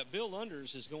here. Bill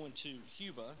Lunders is going to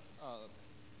Cuba.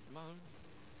 Am I on?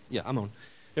 Yeah, I'm on.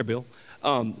 There, Bill.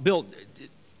 Bill,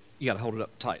 you got to hold it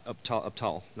up tight, up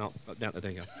tall. No, up down.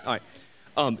 There you go. All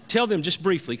right. Tell them just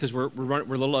briefly, because we're a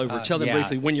little over. Tell them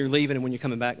briefly when you're leaving and when you're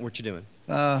coming back and what you're doing.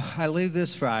 I leave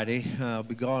this Friday. I'll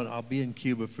be gone. I'll be in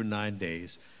Cuba for 9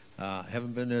 days.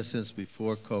 Haven't been there since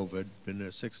before COVID. Been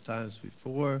there 6 times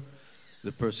before.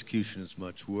 The persecution is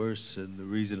much worse, and the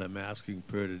reason I'm asking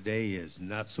prayer today is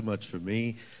not so much for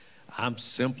me. I'm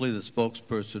simply the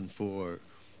spokesperson for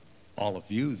all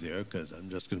of you there, because I'm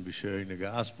just going to be sharing the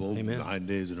gospel. Amen. 9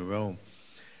 days in a row.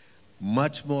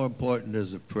 Much more important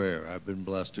is the prayer. I've been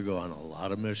blessed to go on a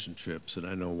lot of mission trips, and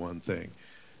I know one thing.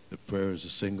 The prayer is the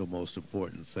single most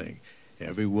important thing.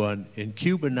 Everyone in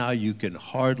Cuba now, you can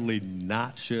hardly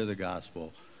not share the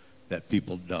gospel that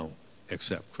people don't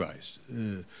accept Christ.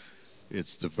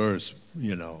 It's the verse,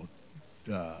 the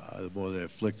more they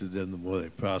afflicted them, the more they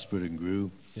prospered and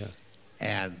grew. Yeah.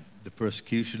 And the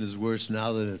persecution is worse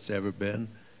now than it's ever been,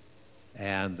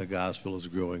 and the gospel is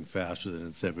growing faster than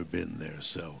it's ever been there.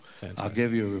 So I'll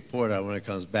give you a report on when it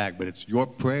comes back, but it's your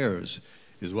prayers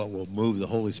is what will move the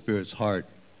Holy Spirit's heart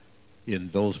in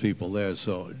those people there.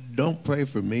 So don't pray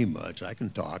for me much. I can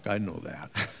talk. I know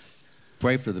that.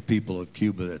 Pray for the people of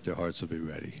Cuba that their hearts will be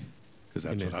ready, because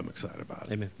that's what I'm excited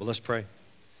about. Amen. Well, let's pray.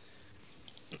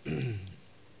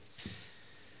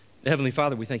 Heavenly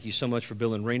Father, we thank you so much for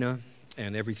Bill and Rena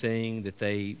and everything that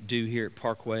they do here at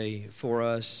Parkway for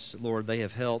us. Lord, they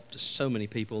have helped so many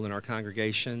people in our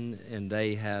congregation, and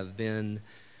they have been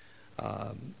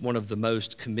one of the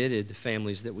most committed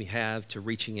families that we have to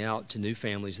reaching out to new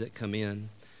families that come in.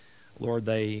 Lord,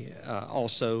 they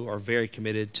also are very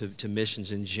committed to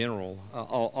missions in general,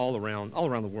 all around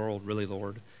the world, really,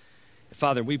 Lord.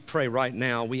 Father, we pray right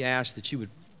now, we ask that you would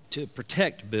to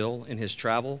protect Bill in his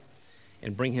travel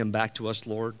and bring him back to us,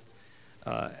 Lord.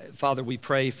 Father, we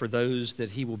pray for those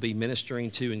that he will be ministering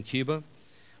to in Cuba.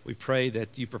 We pray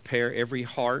that you prepare every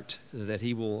heart that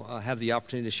he will have the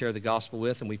opportunity to share the gospel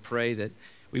with, and we pray that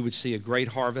we would see a great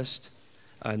harvest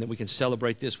and that we can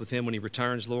celebrate this with him when he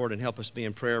returns, Lord, and help us be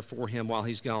in prayer for him while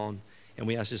he's gone. And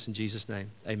we ask this in Jesus'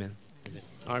 name. Amen. Amen.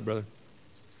 All right, brother.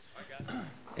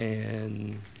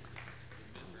 And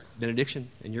benediction,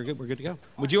 and you're good. We're good to go.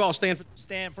 Would you all stand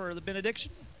for the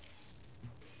benediction?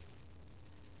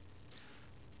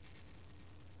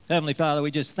 Heavenly Father,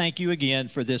 we just thank you again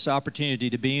for this opportunity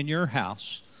to be in your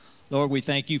house. Lord, we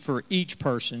thank you for each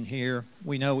person here.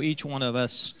 We know each one of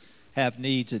us have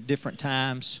needs at different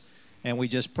times, and we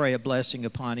just pray a blessing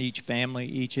upon each family,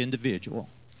 each individual.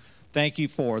 Thank you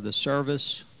for the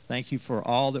service. Thank you for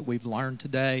all that we've learned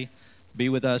today. Be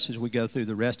with us as we go through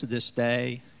the rest of this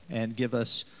day, and give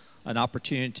us an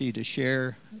opportunity to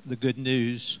share the good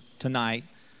news tonight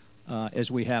as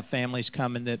we have families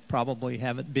coming that probably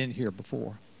haven't been here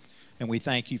before. And we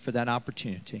thank you for that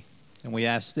opportunity. And we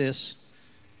ask this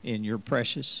in your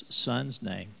precious Son's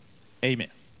name. Amen.